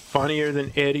was funnier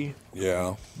than Eddie.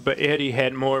 Yeah. But Eddie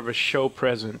had more of a show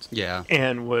presence. Yeah.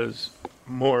 And was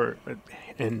more,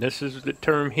 and this is the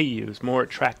term he used, more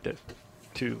attractive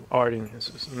to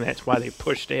audiences, and that's why they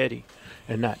pushed Eddie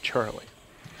and not Charlie.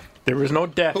 There was no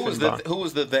death involved. Who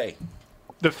was the they?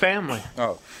 The family.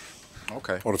 Oh.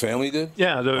 Okay. Oh, the family did?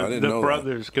 Yeah, I didn't the know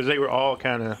brothers, because they were all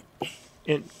kind of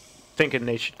thinking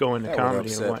they should go into That would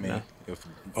comedy and upset whatnot. me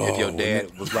if your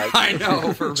dad was like, I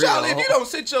know, for real. Charlie, if you don't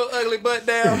sit your ugly butt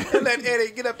down and let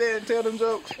Eddie get up there and tell them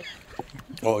jokes.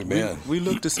 Oh, man. We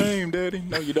look the same, Daddy.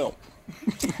 No, you don't.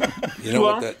 You know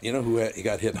what? You know who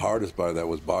got hit hardest by that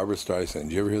was Barbara Streisand.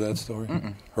 Did you ever hear that story?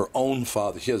 Her own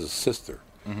father. She has a sister,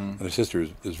 and her sister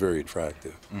is very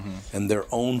attractive. And their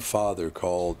own father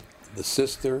called the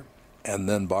sister and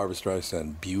then Barbara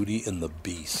Streisand Beauty and the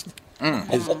Beast.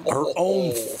 Her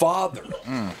own father.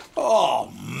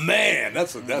 Oh man,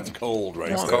 that's cold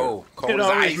right there. Cold It as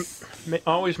ice.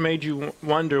 always made you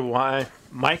wonder why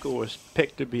Michael was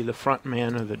picked to be the front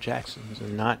man of the Jacksons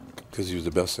and not Because he was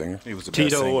the best singer. He was the best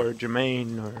Tito singer. or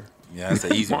Jermaine or Yeah, that's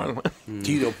an easy one. Marlon.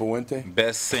 Tito Puente.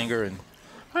 Best singer, and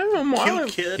I don't know, Marlon.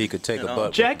 Cute kid. he could take a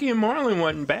butt. Jackie and Marlon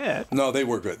wasn't bad. No, they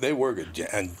were good. They were good.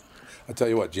 And I tell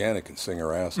you what, Janet can sing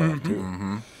her ass off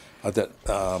too.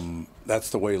 That's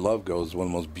The Way Love Goes. One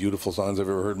of the most beautiful songs I've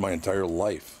ever heard in my entire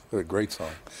life. It's a great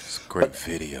song. It's a great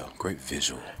video, great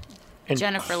visual. And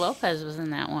Jennifer Lopez was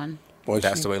in that one. Boy,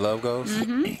 That's the way love goes.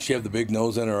 she have the big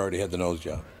nose in her, or already had the nose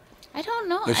job. I don't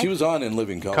know. No, she was on In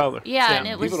Living Color. Yeah, and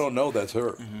it was. People don't know that's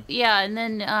her. Yeah, and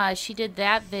then she did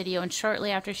that video, and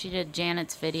shortly after she did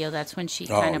Janet's video, that's when she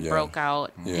kind of broke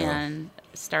out and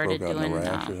started Broke out in doing. the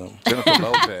raps or something. Jennifer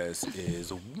Lopez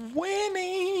is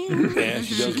winning. Yeah,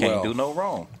 she does can't well. do no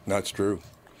wrong. That's true.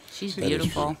 She's That is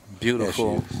beautiful.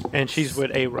 Beautiful. Yeah, And she's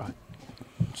with A-Rod.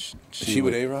 She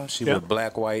with A-Rod? She Yeah. with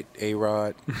black, white,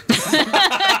 A-Rod.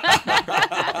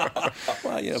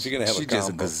 Well, you know, if you're gonna have She's a just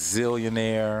a combo,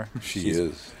 gazillionaire. she She's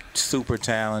is. super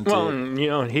talented. Well, and, you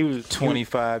know, he was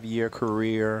 25-year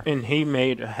career. and he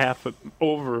made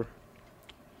over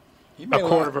He a made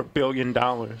quarter lot. of $1 billion I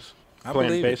playing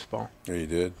believe it. baseball. Yeah, he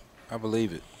did. I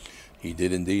believe it. He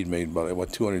did indeed. Made about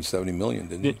what 270 million,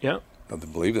 didn't he? Yeah. I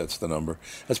believe that's the number.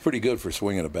 That's pretty good for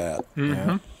swinging a bat.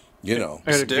 Yeah. You know.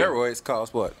 And again, Steroids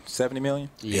cost what? 70 million?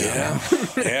 Yeah.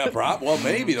 Well,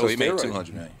 maybe those So he made steroids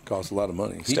 200 million. cost a lot of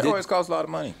money. He Steroids did- cost a lot of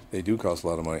money. They do cost a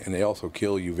lot of money, and they also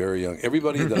kill you very young.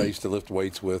 Everybody that I used to lift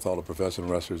weights with, all the professional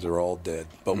wrestlers, they're all dead,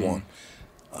 but one.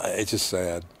 It's just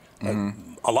sad.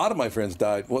 A lot of my friends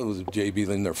died. What was it, JB?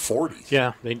 In their 40s.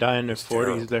 Yeah, they die in their 40s.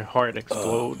 terrible. Their heart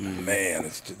explodes. Man,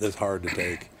 it's hard to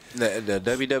take. The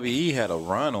WWE had a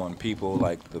run on people,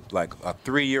 like a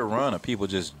 3-year run of people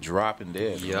just dropping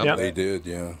dead. Yep. They did,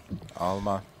 yeah. All of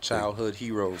my childhood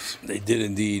heroes. They did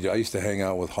indeed. I used to hang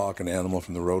out with Hawk and Animal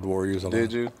from the Road Warriors a lot.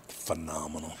 Did you?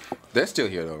 Phenomenal. They're still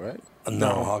here though, right?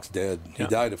 No, Hawk's dead. He Yeah.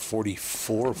 died at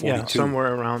 44, 42. Yeah,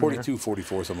 somewhere around 42,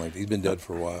 44, something like that. He's been dead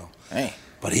for a while. Dang.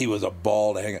 But he was a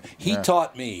ball to hang out. He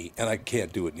taught me, and I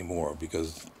can't do it anymore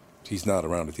because he's not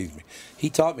around to teach me.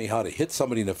 He taught me how to hit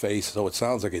somebody in the face so it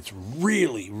sounds like it's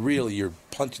really, really, you're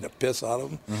punching the piss out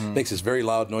of them. Makes this very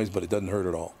loud noise, but it doesn't hurt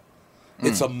at all.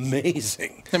 It's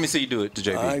amazing. Let me see you do it to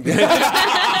JB.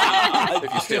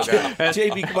 If you still got it.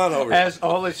 JB, come on over. As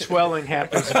all this swelling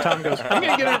happens, and Tom goes, I'm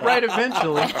going to get it right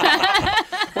eventually.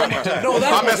 No,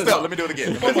 I messed up. Let me do it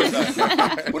again. Wouldn't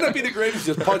that be the greatest?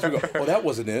 Just punch and go, oh, that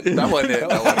wasn't it. That wasn't it.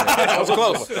 That was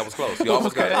close. That was close. You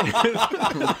almost got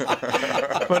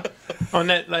it. But on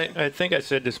that, like, I think I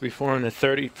said this before on the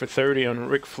 30 for 30 on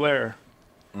Ric Flair,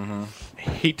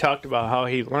 he talked about how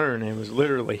he learned. It was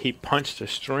literally he punched a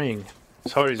string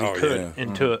as hard as he could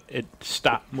until it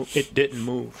stopped. It didn't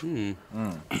move.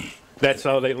 That's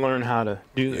how they learn how to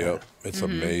do that. Yep, it's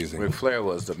amazing. Ric Flair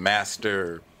was the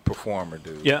master performer,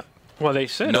 dude. Yeah. Well, they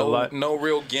said a lot. No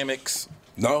real gimmicks.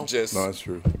 No, Just no, that's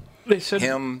true. They said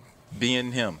him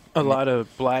being him. a lot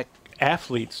of black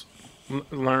athletes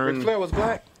learn. Ric Flair was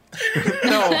black.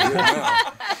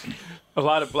 A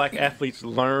lot of black athletes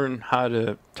learn how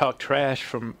to talk trash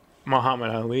from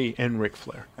Muhammad Ali and Ric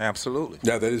Flair. Absolutely.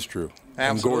 Yeah, that is true.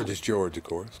 And Absolutely. Gorgeous George, of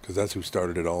course, because that's who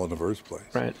started it all in the first place.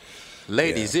 Right.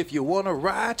 Ladies, if you want to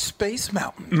ride Space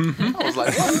Mountain. I was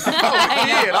like, what?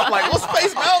 I'm like, what's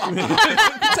Space Mountain?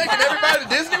 Taking everybody to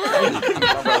Disney World?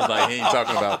 My brother's like, he ain't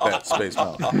talking about that Space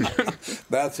Mountain.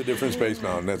 That's a different Space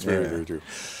Mountain. That's very, very true.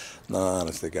 No,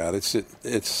 honest to God,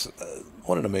 it's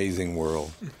what an amazing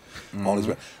world. All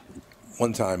these,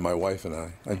 one time, my wife and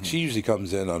I, and she usually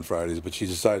comes in on Fridays, but she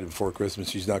decided before Christmas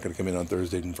she's not going to come in on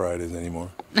Thursdays and Fridays anymore.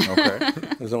 Okay.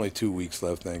 There's only 2 weeks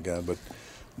left, thank God.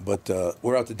 But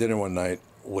we're out to dinner one night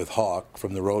with Hawk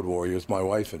from the Road Warriors, my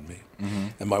wife and me.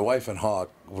 And my wife and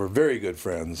Hawk were very good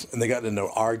friends, and they got into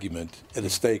an argument at a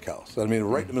steakhouse. I mean,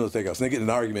 right in the middle of the steakhouse. And they get in an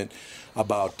argument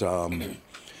about,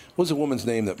 what was the woman's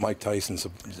name that Mike Tyson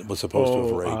was supposed to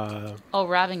have raped?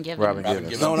 Robin Givens. Robin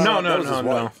Givens.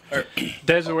 No.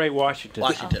 Desiree Washington.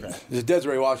 It's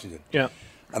Desiree Washington. Yeah.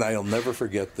 And I'll never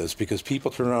forget this because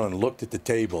people turned around and looked at the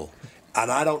table.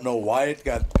 And I don't know why it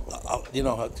got,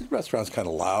 the restaurant's kind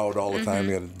of loud all the time.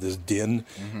 You got this din.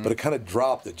 But it kind of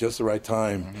dropped at just the right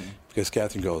time because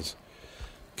Catherine goes,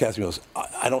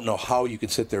 I don't know how you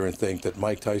could sit there and think that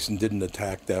Mike Tyson didn't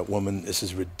attack that woman. This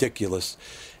is ridiculous.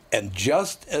 And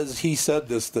just as he said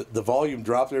this, the volume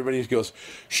dropped. Everybody goes,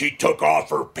 she took off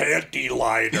her panty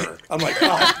liner. I'm like,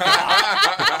 oh,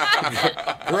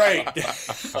 God. Great.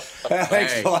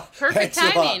 Thanks a lot. Perfect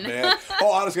timing. Man.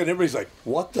 Oh, honestly, everybody's like,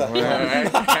 what the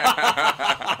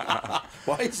hell?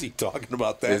 Why is he talking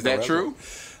about that? Is that true?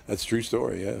 That's a true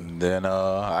story, yeah. Then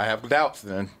I have doubts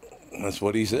then. That's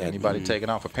what he said. Anybody taking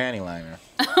off a panty liner?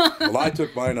 Well, I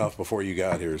took mine off before you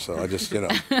got here, so I just,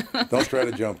 don't try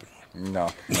to jump. No.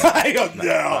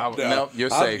 No, you're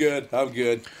safe. I'm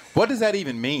good. What does that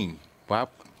even mean? Why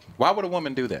would a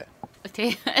woman do that?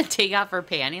 Take off her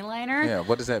panty liner? Yeah,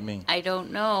 what does that mean? I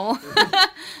don't know.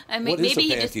 I mean, What is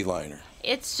maybe a panty liner?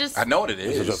 It's just. I know what it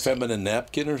is. Is it a feminine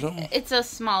napkin or something? It's a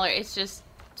smaller. It's just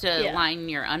to line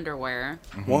your underwear.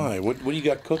 Why? What do you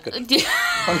got cooking? Why do you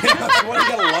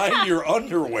got to line your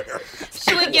underwear?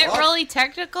 Should we get really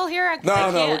technical here?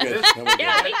 No, we're good.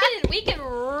 Yeah, we can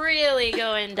really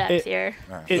go in depth here.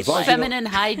 It's feminine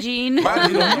hygiene. You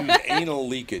don't use anal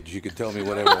leakage. You can tell me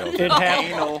whatever else.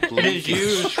 It is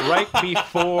used right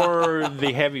before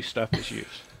the heavy stuff is used.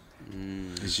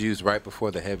 It's used right before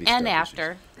the heavy and stuff.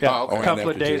 after. Yeah, a couple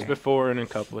of days before and a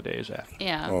couple of days after.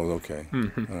 Yeah. Oh, okay. All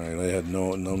right. I had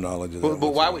no knowledge of that.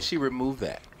 But why would she remove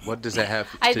that? What does that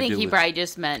have to do with? I think he probably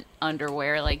just meant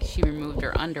underwear. Like she removed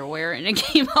her underwear and it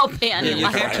came out panty You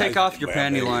liner. can't take off your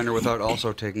panty liner without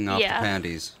also taking off the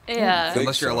panties. Yeah.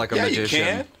 Unless you're like a magician. You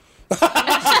can.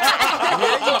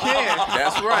 Yeah, you can.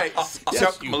 That's right.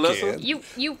 Yes, you Melissa, can. You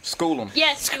school them.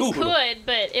 Yes, you could,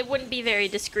 but it wouldn't be very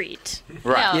discreet.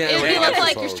 Right. Yeah, it would look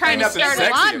like you're trying to start a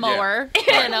lawnmower.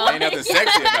 Ain't nothing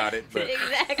sexy about it, but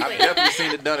Exactly. I've definitely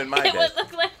seen it done in my day. It would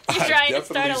look like you're trying to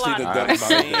start a lawnmower.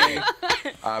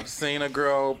 I've seen a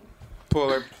girl pull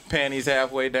her panties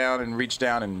halfway down and reach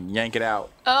down and yank it out.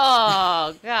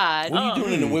 Oh, God. What are you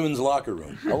doing in the women's locker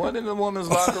room? I wasn't in the women's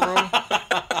locker room.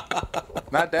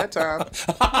 Not that time. Not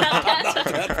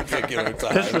that particular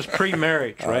time. This was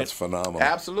pre-marriage, right? That's phenomenal.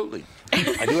 Absolutely.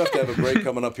 I do have to have a break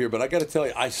coming up here, but I got to tell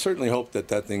you, I certainly hope that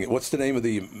thing. What's the name of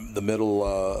the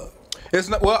middle? It's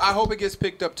not. Well, I hope it gets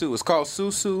picked up too. It's called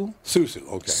Susu. Susu.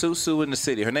 Okay. Susu in the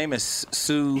city. Her name is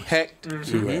Sue Hecht.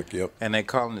 Sue Hecht. Yep. And they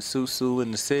call it Susu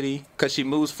in the city because she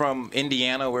moves from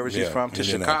Indiana, wherever she's from, to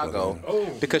Chicago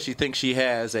because she thinks she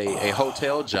has a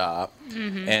hotel job.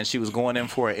 And she was going in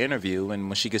for an interview, and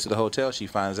when she gets to the hotel, she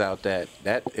finds out that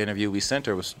interview we sent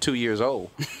her was 2 years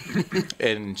old,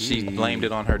 and she blamed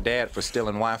it on her dad for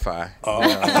stealing Wi-Fi.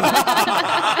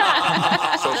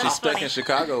 So she's stuck in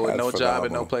Chicago with no job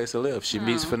and no place to live. She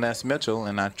meets Finesse Mitchell,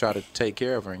 and I try to take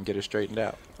care of her and get her straightened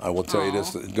out. I will tell you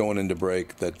this, going into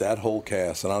break, that whole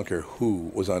cast, and I don't care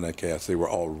who was on that cast, they were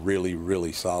all really,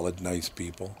 really solid, nice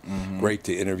people, great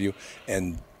to interview.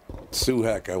 And Sue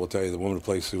Hecht, I will tell you, the woman who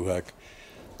plays Sue Hecht,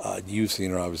 you've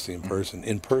seen her obviously in person.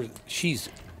 In person, she's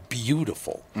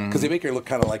beautiful because they make her look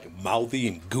kind of like mouthy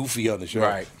and goofy on the show.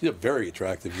 Right. She's a very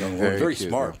attractive young woman, very cute,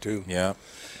 smart though. too. Yeah.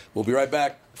 We'll be right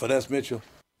back. Finesse Mitchell.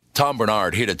 Tom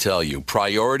Bernard here to tell you,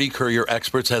 Priority Courier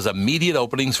Experts has immediate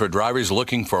openings for drivers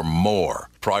looking for more.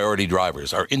 Priority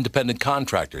drivers are independent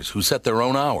contractors who set their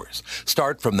own hours,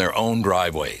 start from their own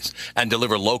driveways, and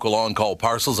deliver local on-call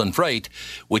parcels and freight,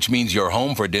 which means you're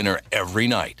home for dinner every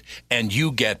night, and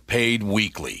you get paid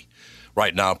weekly.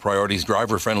 Right now, Priority's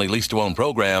driver-friendly lease-to-own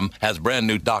program has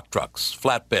brand-new dock trucks,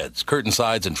 flatbeds, curtain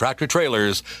sides, and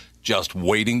tractor-trailers just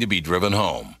waiting to be driven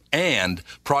home. And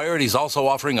Priority's also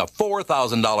offering a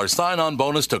 $4,000 sign-on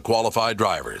bonus to qualified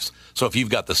drivers. So if you've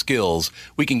got the skills,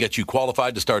 we can get you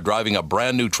qualified to start driving a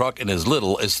brand new truck in as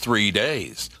little as 3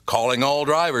 days. Calling all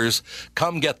drivers,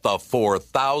 come get the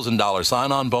 $4,000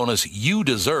 sign-on bonus you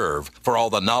deserve for all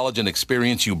the knowledge and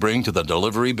experience you bring to the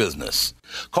delivery business.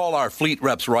 Call our fleet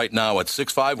reps right now at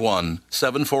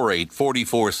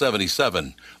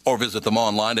 651-748-4477 or visit them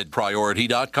online at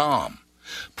priority.com.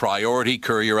 Priority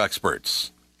Courier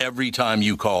Experts. Every time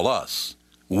you call us,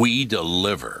 We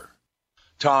deliver.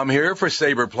 Tom here for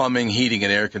Sabre Plumbing, Heating,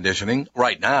 and Air Conditioning.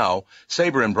 Right now,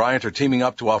 Sabre and Bryant are teaming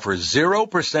up to offer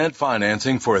 0%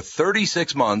 financing for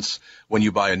 36 months when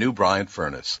you buy a new Bryant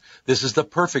furnace. This is the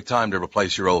perfect time to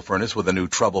replace your old furnace with a new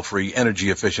trouble-free,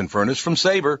 energy-efficient furnace from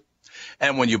Sabre.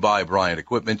 And when you buy Bryant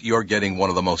equipment, you're getting one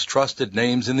of the most trusted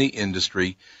names in the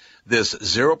industry. This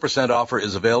 0% offer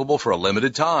is available for a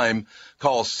limited time.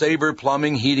 Call Sabre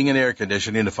Plumbing, Heating, and Air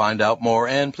Conditioning to find out more,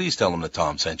 and please tell them that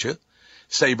Tom sent you.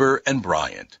 Sabre and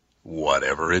Bryant,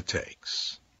 whatever it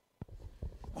takes.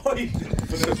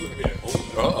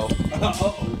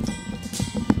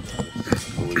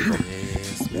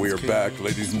 We're back,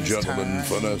 ladies and gentlemen.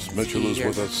 Finesse Mitchell is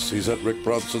with us. He's at Rick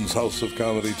Bronson's House of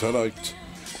Comedy tonight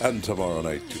and tomorrow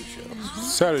night, 2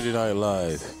 shows. Saturday Night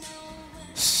Live.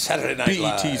 Saturday Night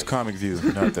Live. BET's Comic View.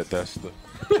 Not that that's the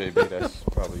JB. That's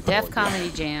probably Def Comedy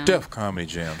Jam. Def Comedy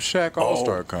Jam. Shaq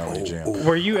All-Star Comedy Jam.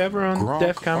 Were you ever on Gronk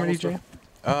Def Comedy All-Star. Jam?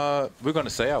 We're going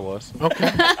to say I was.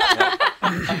 Okay.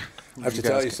 I have to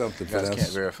tell you something, You guys Finesse.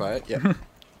 can't verify it. Yeah.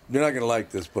 You're not going to like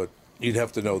this, but you'd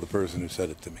have to know the person who said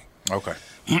it to me. Okay.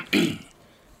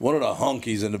 One of the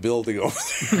honkies in the building over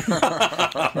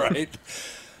there. Right?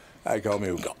 I called me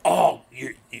and go, "Oh,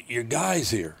 your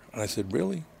guy's here." And I said,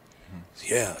 "Really?"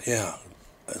 Yeah.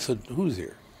 I said, "Who's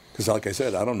here?" Because like I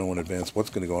said, I don't know in advance what's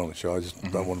going to go on the show. I just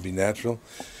don't want to be natural.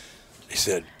 He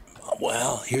said,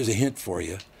 "Well, here's a hint for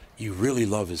you. You really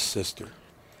love his sister."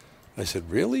 I said,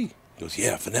 "Really?" He goes,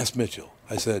 "Yeah, Finesse Mitchell."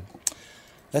 I said,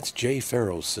 "That's Jay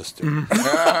Farrow's sister." So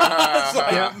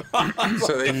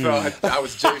they thought I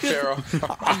was Jay Farrow.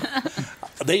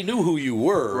 They knew who you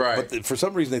were, Right. but for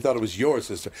some reason they thought it was your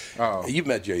sister. Oh. You've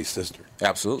met Jay's sister.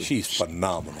 Absolutely. She's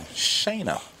phenomenal.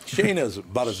 Shayna's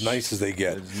about as nice as they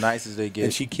get. As nice as they get.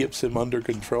 And she keeps him under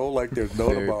control like there's no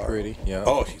Very tomorrow. pretty. Yeah.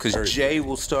 Oh, because Jay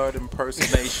will start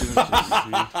impersonations.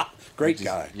 Great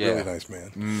guy. Yeah. Really nice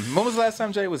man. When was the last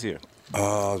time Jay was here?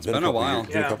 It's been a while.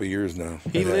 It's been a couple of years now.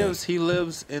 He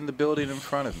lives in the building in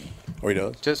front of me. Oh, he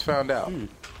does? Just found out.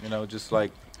 You know, just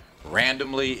like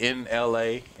randomly in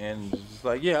L.A. and just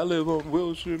like, yeah, I live on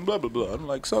Wilshire and blah, blah, blah. I'm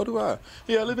like, so do I.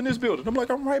 Yeah, I live in this building. I'm like,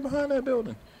 I'm right behind that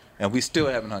building. And we still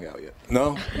haven't hung out yet.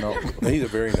 No? He's a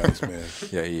very nice man.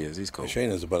 Yeah, he is. He's cool.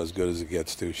 Shayna's about as good as it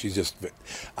gets, too. She's just,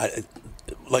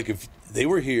 like if they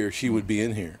were here, she would be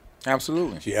in here.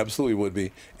 Absolutely. She absolutely would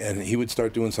be. And he would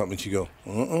start doing something and she'd go,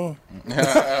 Right.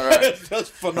 It's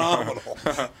just phenomenal.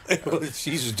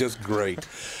 She's just great.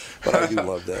 But I do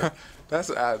love that.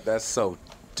 That's so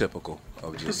typical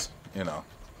of just, you know.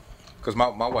 Because my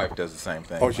wife does the same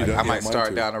thing. Oh, she does? I might Yeah, mine start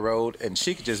too. down the road, and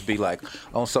she could just be like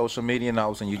on social media, and all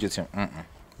of a sudden you just hear, and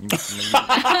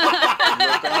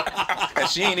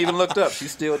she ain't even looked up.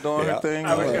 She's still doing her thing.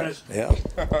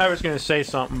 I was gonna say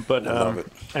something, but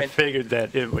I figured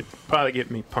that it would probably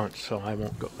get me punched, so I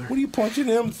won't go there. What are you punching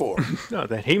him for? No,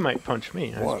 that he might punch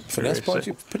me. What? Finesse punch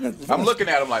you? I'm looking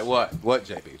at him like, what? What,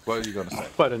 JB? What are you going to say?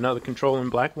 What, another controlling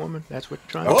black woman? That's what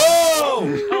you're trying to Whoa!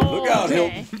 Look out,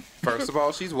 Hilton. First of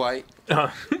all, she's white. No,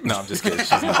 I'm just kidding. She's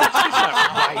not.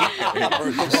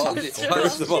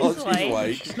 First of all, she's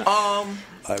white.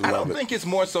 I don't think it's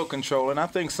more so controlling. I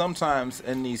think sometimes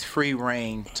in these free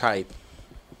reign type,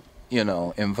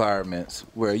 environments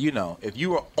where, if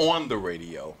you are on the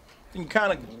radio, you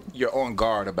kind of, you're on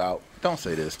guard about, don't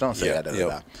say this, don't say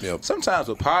that. Yep. Sometimes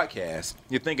with podcasts,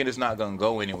 you're thinking it's not going to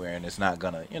go anywhere and it's not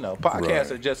going to,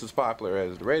 podcasts are just as popular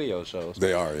as the radio shows.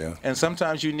 They are, yeah. And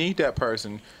sometimes you need that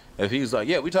person. If he's like,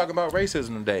 yeah, we talking about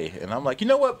racism today, and I'm like, you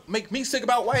know what, make me sick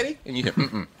about Whitey? And you hear,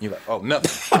 you're like, oh,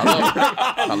 nothing.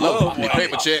 I love Whitey.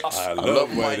 Paper checks. I love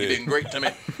Whitey. You've been great to me.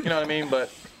 You know what I mean? But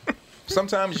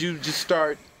sometimes you just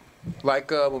start,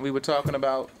 like when we were talking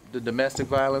about the domestic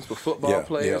violence with football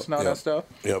players and all that stuff.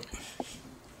 Yep.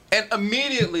 And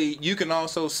immediately you can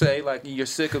also say, like, you're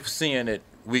sick of seeing it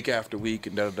week after week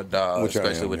and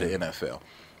especially with the NFL.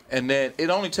 And then it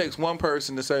only takes one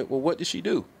person to say, well, what did she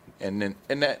do? And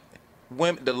that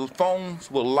women, the phones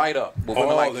will light up. She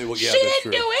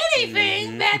didn't do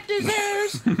anything that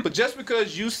deserves. But just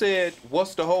because you said,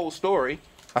 what's the whole story?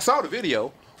 I saw the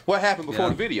video. What happened before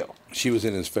the video? She was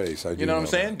in his face. You know what I'm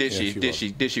saying?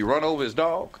 Did she run over his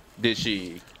dog? Did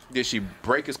she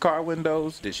break his car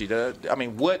windows?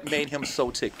 What made him so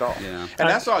ticked off? Yeah. And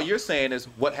that's all you're saying is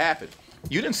what happened.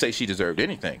 You didn't say she deserved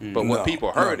anything, but what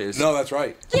people heard is, no, that's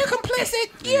right. You're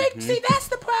complicit. See, that's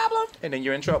the problem, and then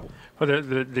you're in trouble. Well,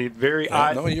 the very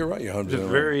odd. No, you're right. You're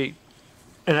 100% right.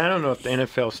 And I don't know if the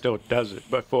NFL still does it,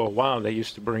 but for a while they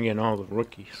used to bring in all the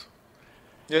rookies.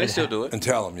 Yeah, they still do it. And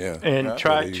tell them, and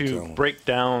try to break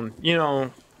down.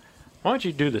 Why don't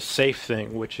you do the safe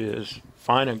thing, which is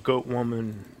find a goat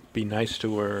woman, be nice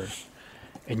to her,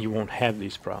 and you won't have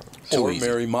these problems. Or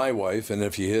marry my wife, and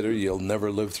if you hit her, you'll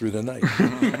never live through the night.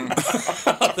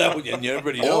 And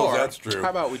everybody knows that's true. How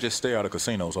about we just stay out of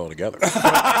casinos altogether?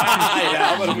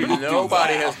 How about we just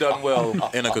Nobody has done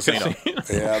well in a casino.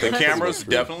 Yeah, the cameras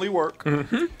definitely work.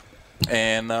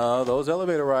 And those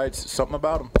elevator rides, something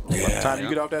about them. By the time you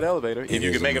get off that elevator, if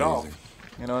you can make it off.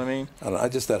 You know what I mean? I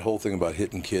just that whole thing about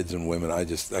hitting kids and women. I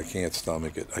can't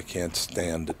stomach it. I can't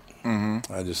stand it.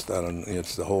 It's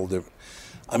the whole different.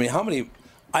 I mean, how many?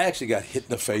 I actually got hit in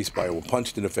the face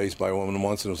punched in the face by a woman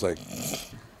once, and it was like,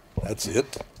 that's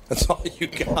it. That's all you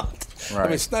got. Right. I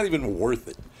mean, it's not even worth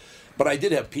it. But I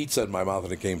did have pizza in my mouth,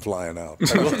 and it came flying out.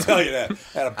 I will tell you that.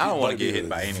 I don't want to get hit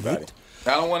by anybody.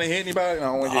 I don't want to hit anybody.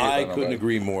 I couldn't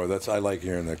agree more. I like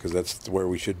hearing that because that's where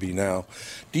we should be now.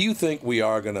 Do you think we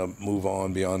are going to move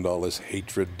on beyond all this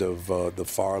hatred of the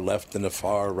far left and the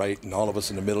far right and all of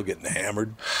us in the middle getting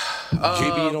hammered?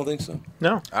 JB, you don't think so?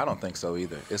 No. I don't think so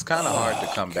either. It's kind of hard to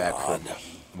come back from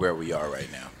where we are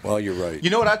right now. Well, you're right.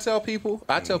 You know what I tell people?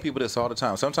 I tell people this all the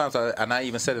time. Sometimes, I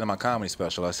even said it in my comedy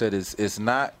special. I said it's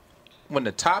not... When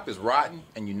the top is rotten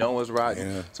and you know it's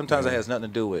rotten, sometimes it has nothing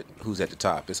to do with who's at the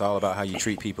top. It's all about how you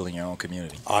treat people in your own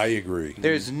community. I agree.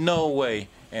 There's no way,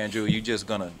 Andrew, you're just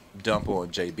going to dump on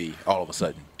JB all of a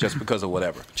sudden just because of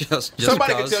whatever. Just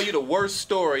Somebody can tell you the worst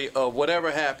story of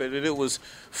whatever happened, and it was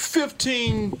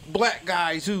 15 black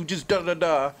guys who just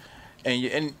da-da-da.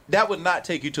 And that would not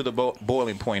take you to the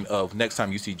boiling point of next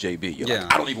time you see JB. You're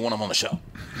like, I don't even want him on the show.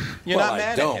 You're not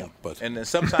mad at him. And then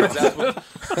sometimes that's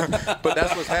but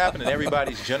that's what's happening.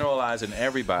 Everybody's generalizing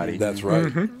everybody. That's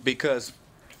right. Because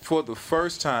for the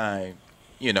first time,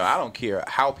 I don't care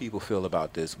how people feel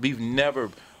about this. We've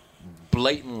never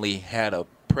blatantly had a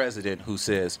president who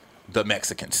says the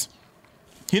Mexicans.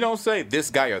 He don't say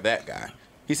this guy or that guy.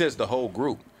 He says the whole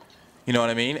group. You know what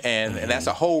I mean? And that's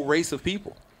a whole race of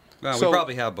people. Well, we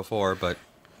probably have before, but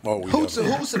who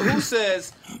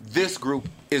says this group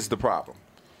is the problem?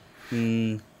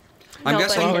 I'm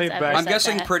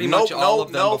guessing pretty much all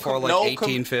of them before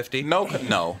 1850.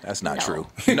 No, that's not true.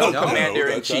 No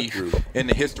commander-in-chief in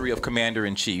the history of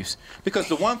commander-in-chiefs. Because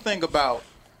the one thing about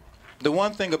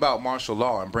martial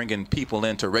law and bringing people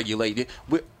in to regulate it,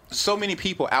 so many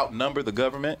people outnumber the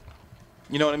government.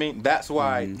 You know what I mean? That's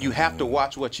why you have to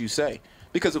watch what you say.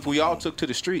 Because if we all took to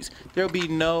the streets, there'll be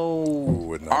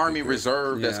no Army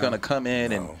Reserve that's going to come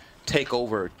in and take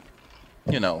over,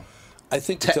 I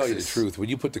think, to tell you the truth, when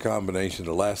you put the combination of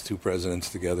the last two presidents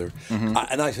together,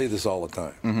 and I say this all the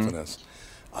time, Finesse,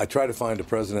 I try to find a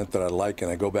president that I like,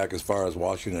 and I go back as far as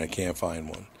Washington, and I can't find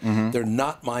one. They're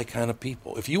not my kind of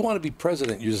people. If you want to be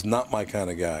president, you're just not my kind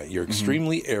of guy. You're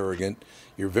extremely arrogant.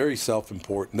 You're very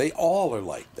self-important. They all are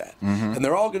like that. And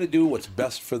they're all going to do what's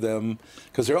best for them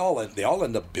because they all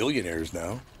end up billionaires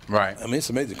now. Right. I mean, it's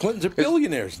amazing. Clintons are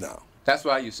billionaires now. That's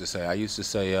what I used to say. I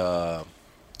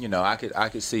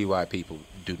could see why people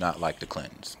do not like the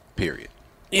Clintons, period.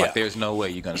 Yeah. Like, there's no way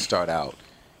you're going to start out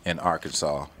in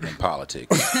Arkansas in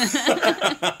politics.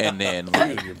 And then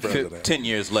 10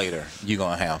 years later, you're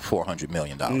going to have $400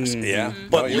 million. Yeah.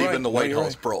 But leaving the White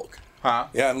House broke. Huh?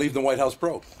 Yeah, and leave the White House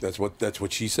broke. That's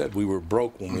what she said. We were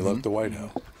broke when we left the White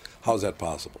House. How's that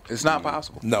possible? It's not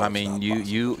possible. No, I mean,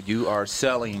 you are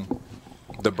selling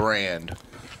the brand,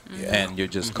 and you're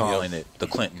just calling it the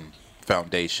Clinton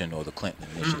Foundation or the Clinton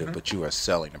Initiative, but you are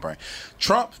selling the brand.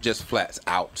 Trump just flats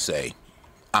out say,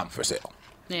 "I'm for sale."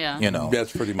 Yeah,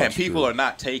 that's pretty much. And people are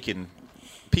not taking.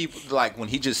 People, like, when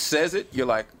he just says it, you're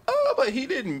like, oh, but he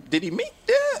didn't. Did he mean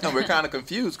that? And we're kind of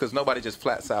confused because nobody just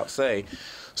flats out say,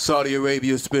 Saudi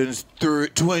Arabia spends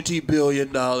 $20 billion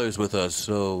with us,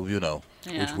 so,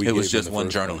 it was just one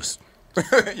journalist.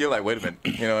 You're like, wait a minute.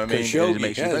 You know what I mean? It's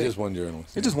just one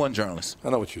journalist. It's just one journalist. I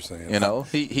know what you're saying.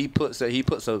 He puts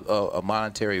a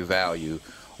monetary value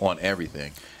on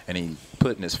everything, and he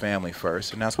putting his family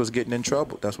first, and that's what's getting in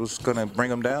trouble. That's what's going to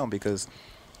bring him down because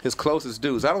his closest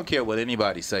dudes, I don't care what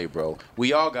anybody say, bro.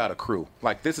 We all got a crew.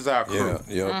 Like, this is our crew.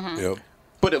 Yep.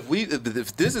 But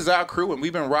if this is our crew and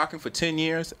we've been rocking for 10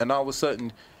 years and all of a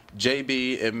sudden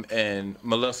JB and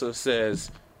Melissa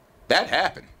says, that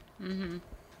happened.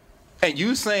 And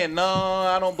you saying, no,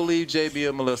 I don't believe JB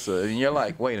and Melissa. And you're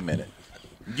like, wait a minute.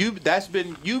 You've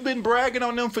been bragging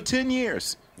on them for 10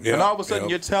 years. And all of a sudden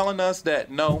you're telling us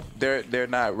that, no, they're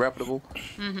not reputable.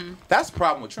 That's the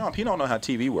problem with Trump. He don't know how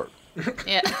TV works.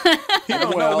 Yeah. He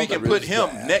don't know we can put him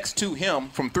next to him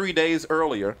from 3 days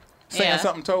earlier saying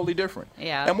something totally different.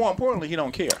 Yeah. And more importantly, he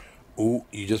don't care. Ooh,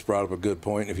 you just brought up a good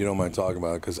point, if you don't mind talking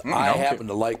about it, because I happen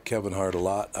to like Kevin Hart a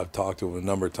lot. I've talked to him a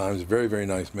number of times. Very, very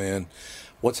nice man.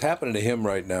 What's happening to him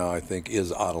right now, I think,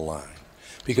 is out of line.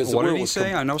 Because what did he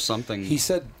say? I know something. He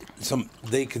said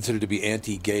they considered to be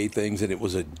anti-gay things, and it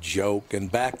was a joke.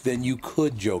 And back then, you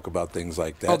could joke about things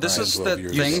like that. Oh, this is the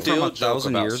thing from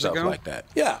 1,000 years ago. Like that.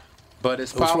 Yeah. But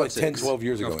it's it was politics. Like 10, 12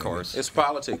 years ago. Of course. It's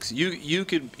politics. You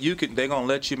can they're gonna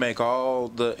let you make all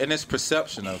the, and it's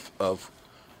perception of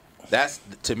that's,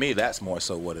 to me, that's more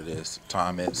so what it is,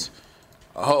 Tom. It's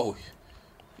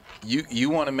you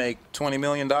want to make $20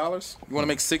 million? You want to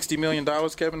make $60 million,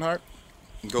 Kevin Hart?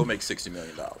 Go make $60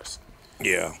 million.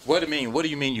 Yeah. What do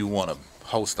you mean you want to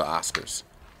host the Oscars?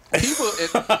 People,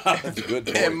 that's a good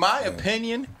point. In my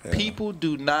opinion, people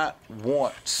do not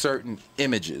want certain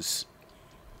images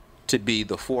to be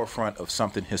the forefront of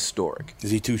something historic.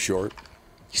 Is he too short?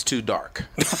 He's too dark.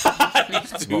 You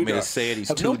want me to say it?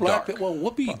 He's too dark. Well,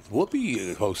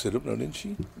 Whoopi hosted him, didn't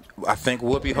she? I think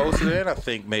Whoopi hosted it. I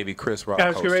think maybe Chris Rock I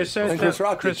was going to say and Chris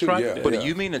Rock did too, yeah. But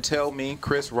you mean to tell me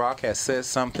Chris Rock has said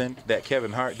something that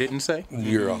Kevin Hart didn't say?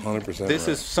 You're 100% This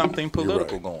right. is something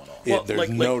political going on. Well, there's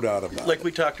no doubt about it. Like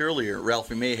we talked earlier,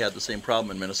 Ralphie May had the same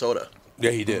problem in Minnesota.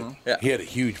 Yeah, he did. Yeah. He had a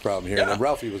huge problem here. Yeah. And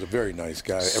Ralphie was a very nice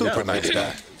guy. Super nice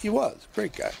guy. He was.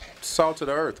 Great guy. Salt of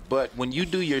the earth. But when you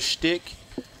do your shtick,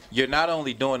 you're not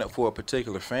only doing it for a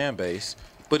particular fan base,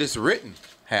 but it's written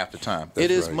half the time. That's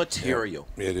it is right. material.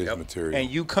 Yep. It is material. And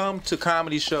you come to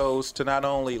comedy shows to not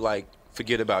only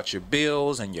forget about your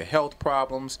bills and your health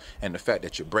problems and the fact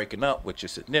that you're breaking up with your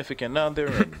significant other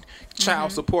and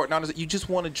child support and all this. You just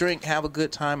want to drink, have a good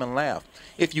time, and laugh.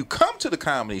 If you come to the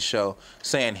comedy show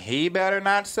saying he better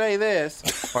not say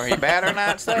this or he better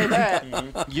not say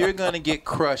that, you're going to get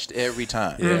crushed every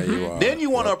time. Yeah, you are. Then you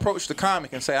want to approach the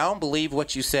comic and say, I don't believe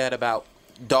what you said about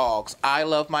dogs. I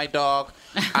love my dog.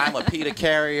 I'm a PETA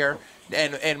carrier.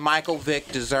 And Michael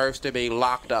Vick deserves to be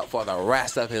locked up for the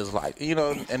rest of his life.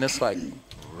 And it's like,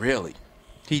 really?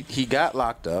 He got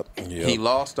locked up. Yep. He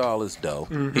lost all his dough.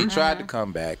 He tried to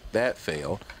come back. That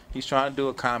failed. He's trying to do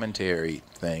a commentary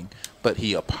thing. But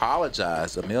he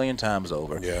apologized a million times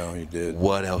over. Yeah, he did.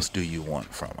 What else do you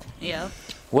want from him? Yeah.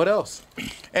 What else?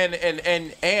 And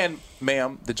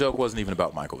ma'am, the joke wasn't even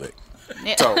about Michael Vick.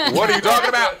 Yeah. So what are you talking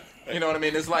about? You know what I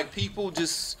mean? It's like people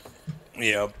just...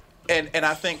 Yeah. And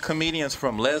I think comedians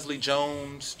from Leslie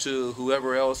Jones to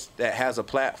whoever else that has a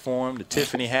platform, the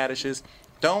Tiffany Haddishes,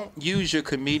 don't use your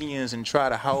comedians and try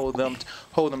to hold them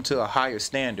to a higher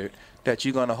standard that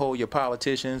you're going to hold your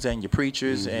politicians and your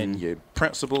preachers and your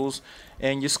principals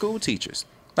and your school teachers.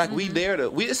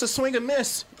 It's a swing and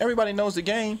miss. Everybody knows the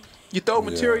game. You throw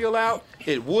material out,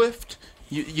 it whiffed,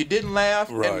 you didn't laugh,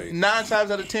 right. and 9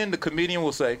 times out of 10 the comedian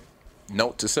will say,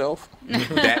 note to self,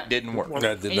 that didn't work.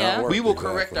 That did not work. We will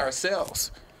correct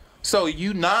ourselves. So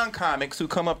you non-comics who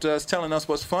come up to us telling us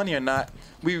what's funny or not,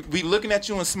 we looking at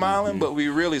you and smiling, but we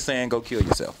really saying go kill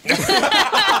yourself.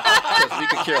 Because we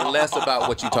could care less about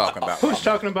what you talking about. Who's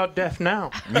talking about death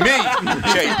now? Me,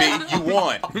 JB, you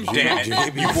won. Damn it,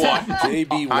 you won.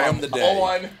 JB won the day.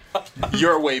 On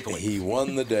your wavelength. He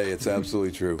won the day. It's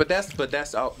absolutely true. But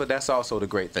that's also the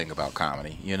great thing about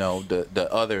comedy. The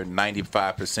other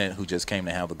 95% who just came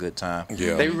to have a good time.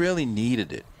 Yeah. They really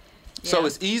needed it. Yeah. So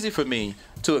it's easy for me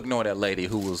to ignore that lady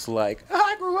who was like,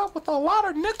 I grew up with a lot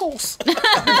of nickels.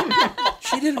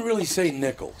 She didn't really say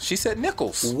nickels. She said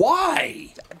nickels.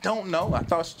 Why? I don't know.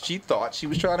 She thought she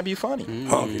was trying to be funny.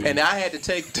 Mm-hmm. And I had to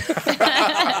take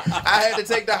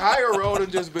the higher road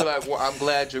and just be like, well, I'm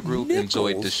glad your group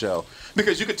enjoyed the show.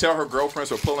 Because you could tell her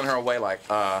girlfriends were pulling her away like,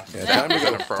 time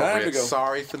to go.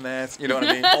 Sorry, Finesse. You know what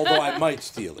I mean? Although I might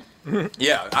steal it.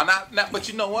 Yeah, I'm not, but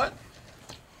you know what?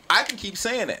 I can keep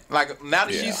saying it. Like, now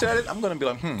that she said it, I'm going to be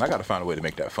like, I got to find a way to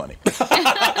make that funny.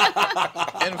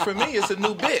 And for me, it's a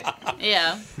new bit.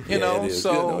 Yeah. You know, it is.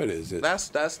 so it is. That's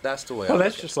the way. Well,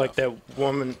 that's just like that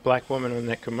black woman in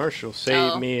that commercial.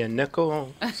 Save me a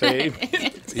nickel. Save.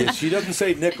 Yeah, she doesn't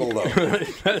say nickel, though.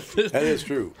 That is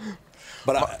true.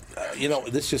 But,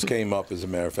 this just came up, as a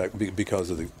matter of fact, because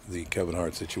of the Kevin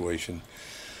Hart situation.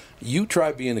 You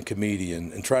try being a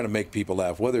comedian and try to make people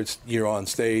laugh, whether it's you're on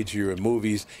stage, you're in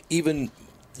movies, even,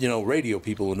 radio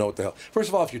people will know what the hell. First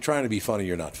of all, if you're trying to be funny,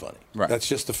 you're not funny. Right. That's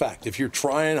just a fact. If you're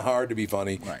trying hard to be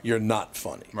funny, you're not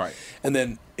funny. Right. And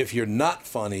then if you're not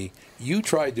funny, you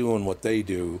try doing what they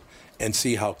do and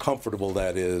see how comfortable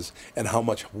that is and how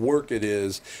much work it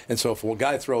is. And so if a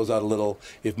guy throws out a little,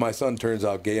 if my son turns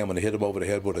out gay, I'm going to hit him over the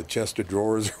head with a chest of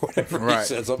drawers or whatever he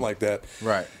said, something like that.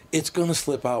 Right. It's going to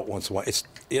slip out once in a while.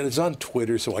 It's on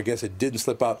Twitter, so I guess it didn't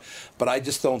slip out. But I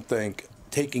just don't think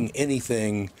taking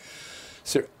anything...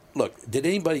 Look, did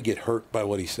anybody get hurt by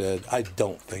what he said? I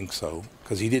don't think so,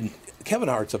 because he didn't... Kevin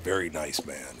Hart's a very nice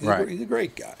man. He's a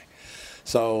great guy.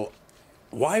 So...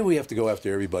 why we have to go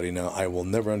after everybody now, I will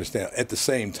never understand. At the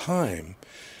same time,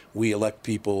 we elect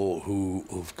people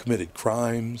who've committed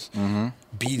crimes,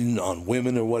 beaten on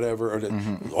women or whatever.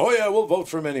 Oh, yeah, we'll vote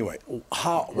for him anyway.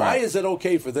 Why is it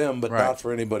okay for them but not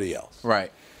for anybody else?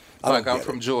 Right. Like I'm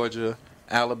from Georgia.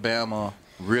 Alabama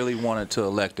really wanted to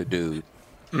elect a dude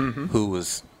who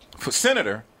was for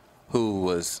senator who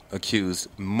was accused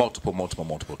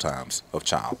multiple times of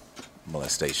child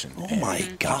molestation. Oh, my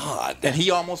God. And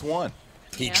he almost won.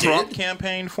 Trump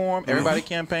campaigned for him. Everybody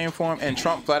campaigned for him. And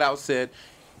Trump flat out said,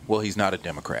 well, he's not a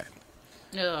Democrat.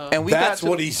 No. And That's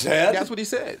what he said? That's what he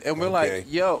said. And we're like,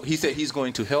 yo, he said he's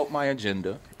going to help my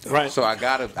agenda. Right. So I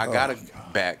gotta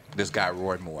back this guy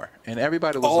Roy Moore. And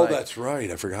everybody was like, that's right.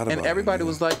 I forgot about and everybody him,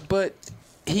 was like, but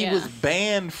he was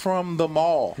banned from the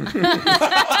mall.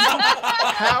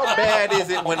 How bad is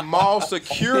it when mall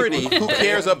security, who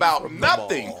cares about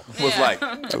nothing, was like,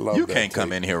 you can't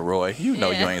come in here, Roy. You know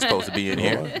you ain't supposed to be in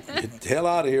here. Get the hell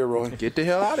out of here, Roy. Get the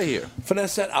hell out of here.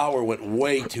 Finesse, that hour went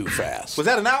way too fast. Was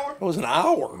that an hour? It was an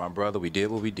hour. My brother, we did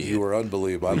what we did. You were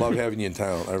unbelievable. I love having you in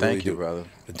town. I really Thank you, do. brother.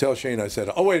 And tell Shane I said,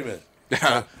 oh, wait a minute.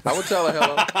 I would tell her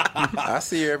hello. I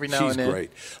see her every now and then. She's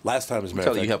great. Last time, as a matter of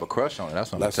Tell fact, you have a crush on her.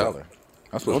 That's what I tell her.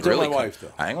 That's what's Don't tell really my wife,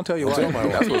 though. I ain't gonna tell your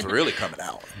wife. That's what's really coming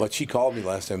out. But she called me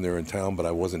last time they were in town, but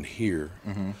I wasn't here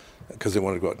because they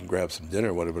wanted to go out and grab some dinner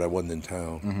or whatever, but I wasn't in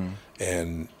town.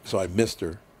 And so I missed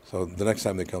her. So the next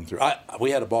time they come through,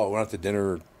 we had a ball. We went out to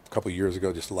dinner a couple of years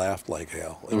ago, just laughed like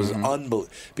hell. It was unbelievable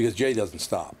because Jay doesn't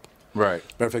stop. Right.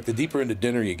 Matter of fact, the deeper into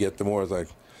dinner you get, the more it's like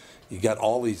you got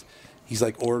all these. He's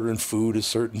like ordering food to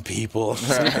certain people. It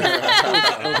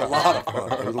was a lot of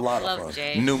fun. It was a lot of fun.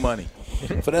 Jay. New money.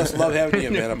 Finesse, love having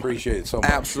you, man. I appreciate it so much.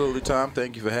 Absolutely, Tom.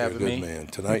 Thank you for having You're a me. good man.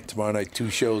 Tonight, tomorrow night, 2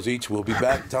 shows each. We'll be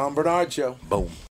back. Tom Bernard Show. Boom.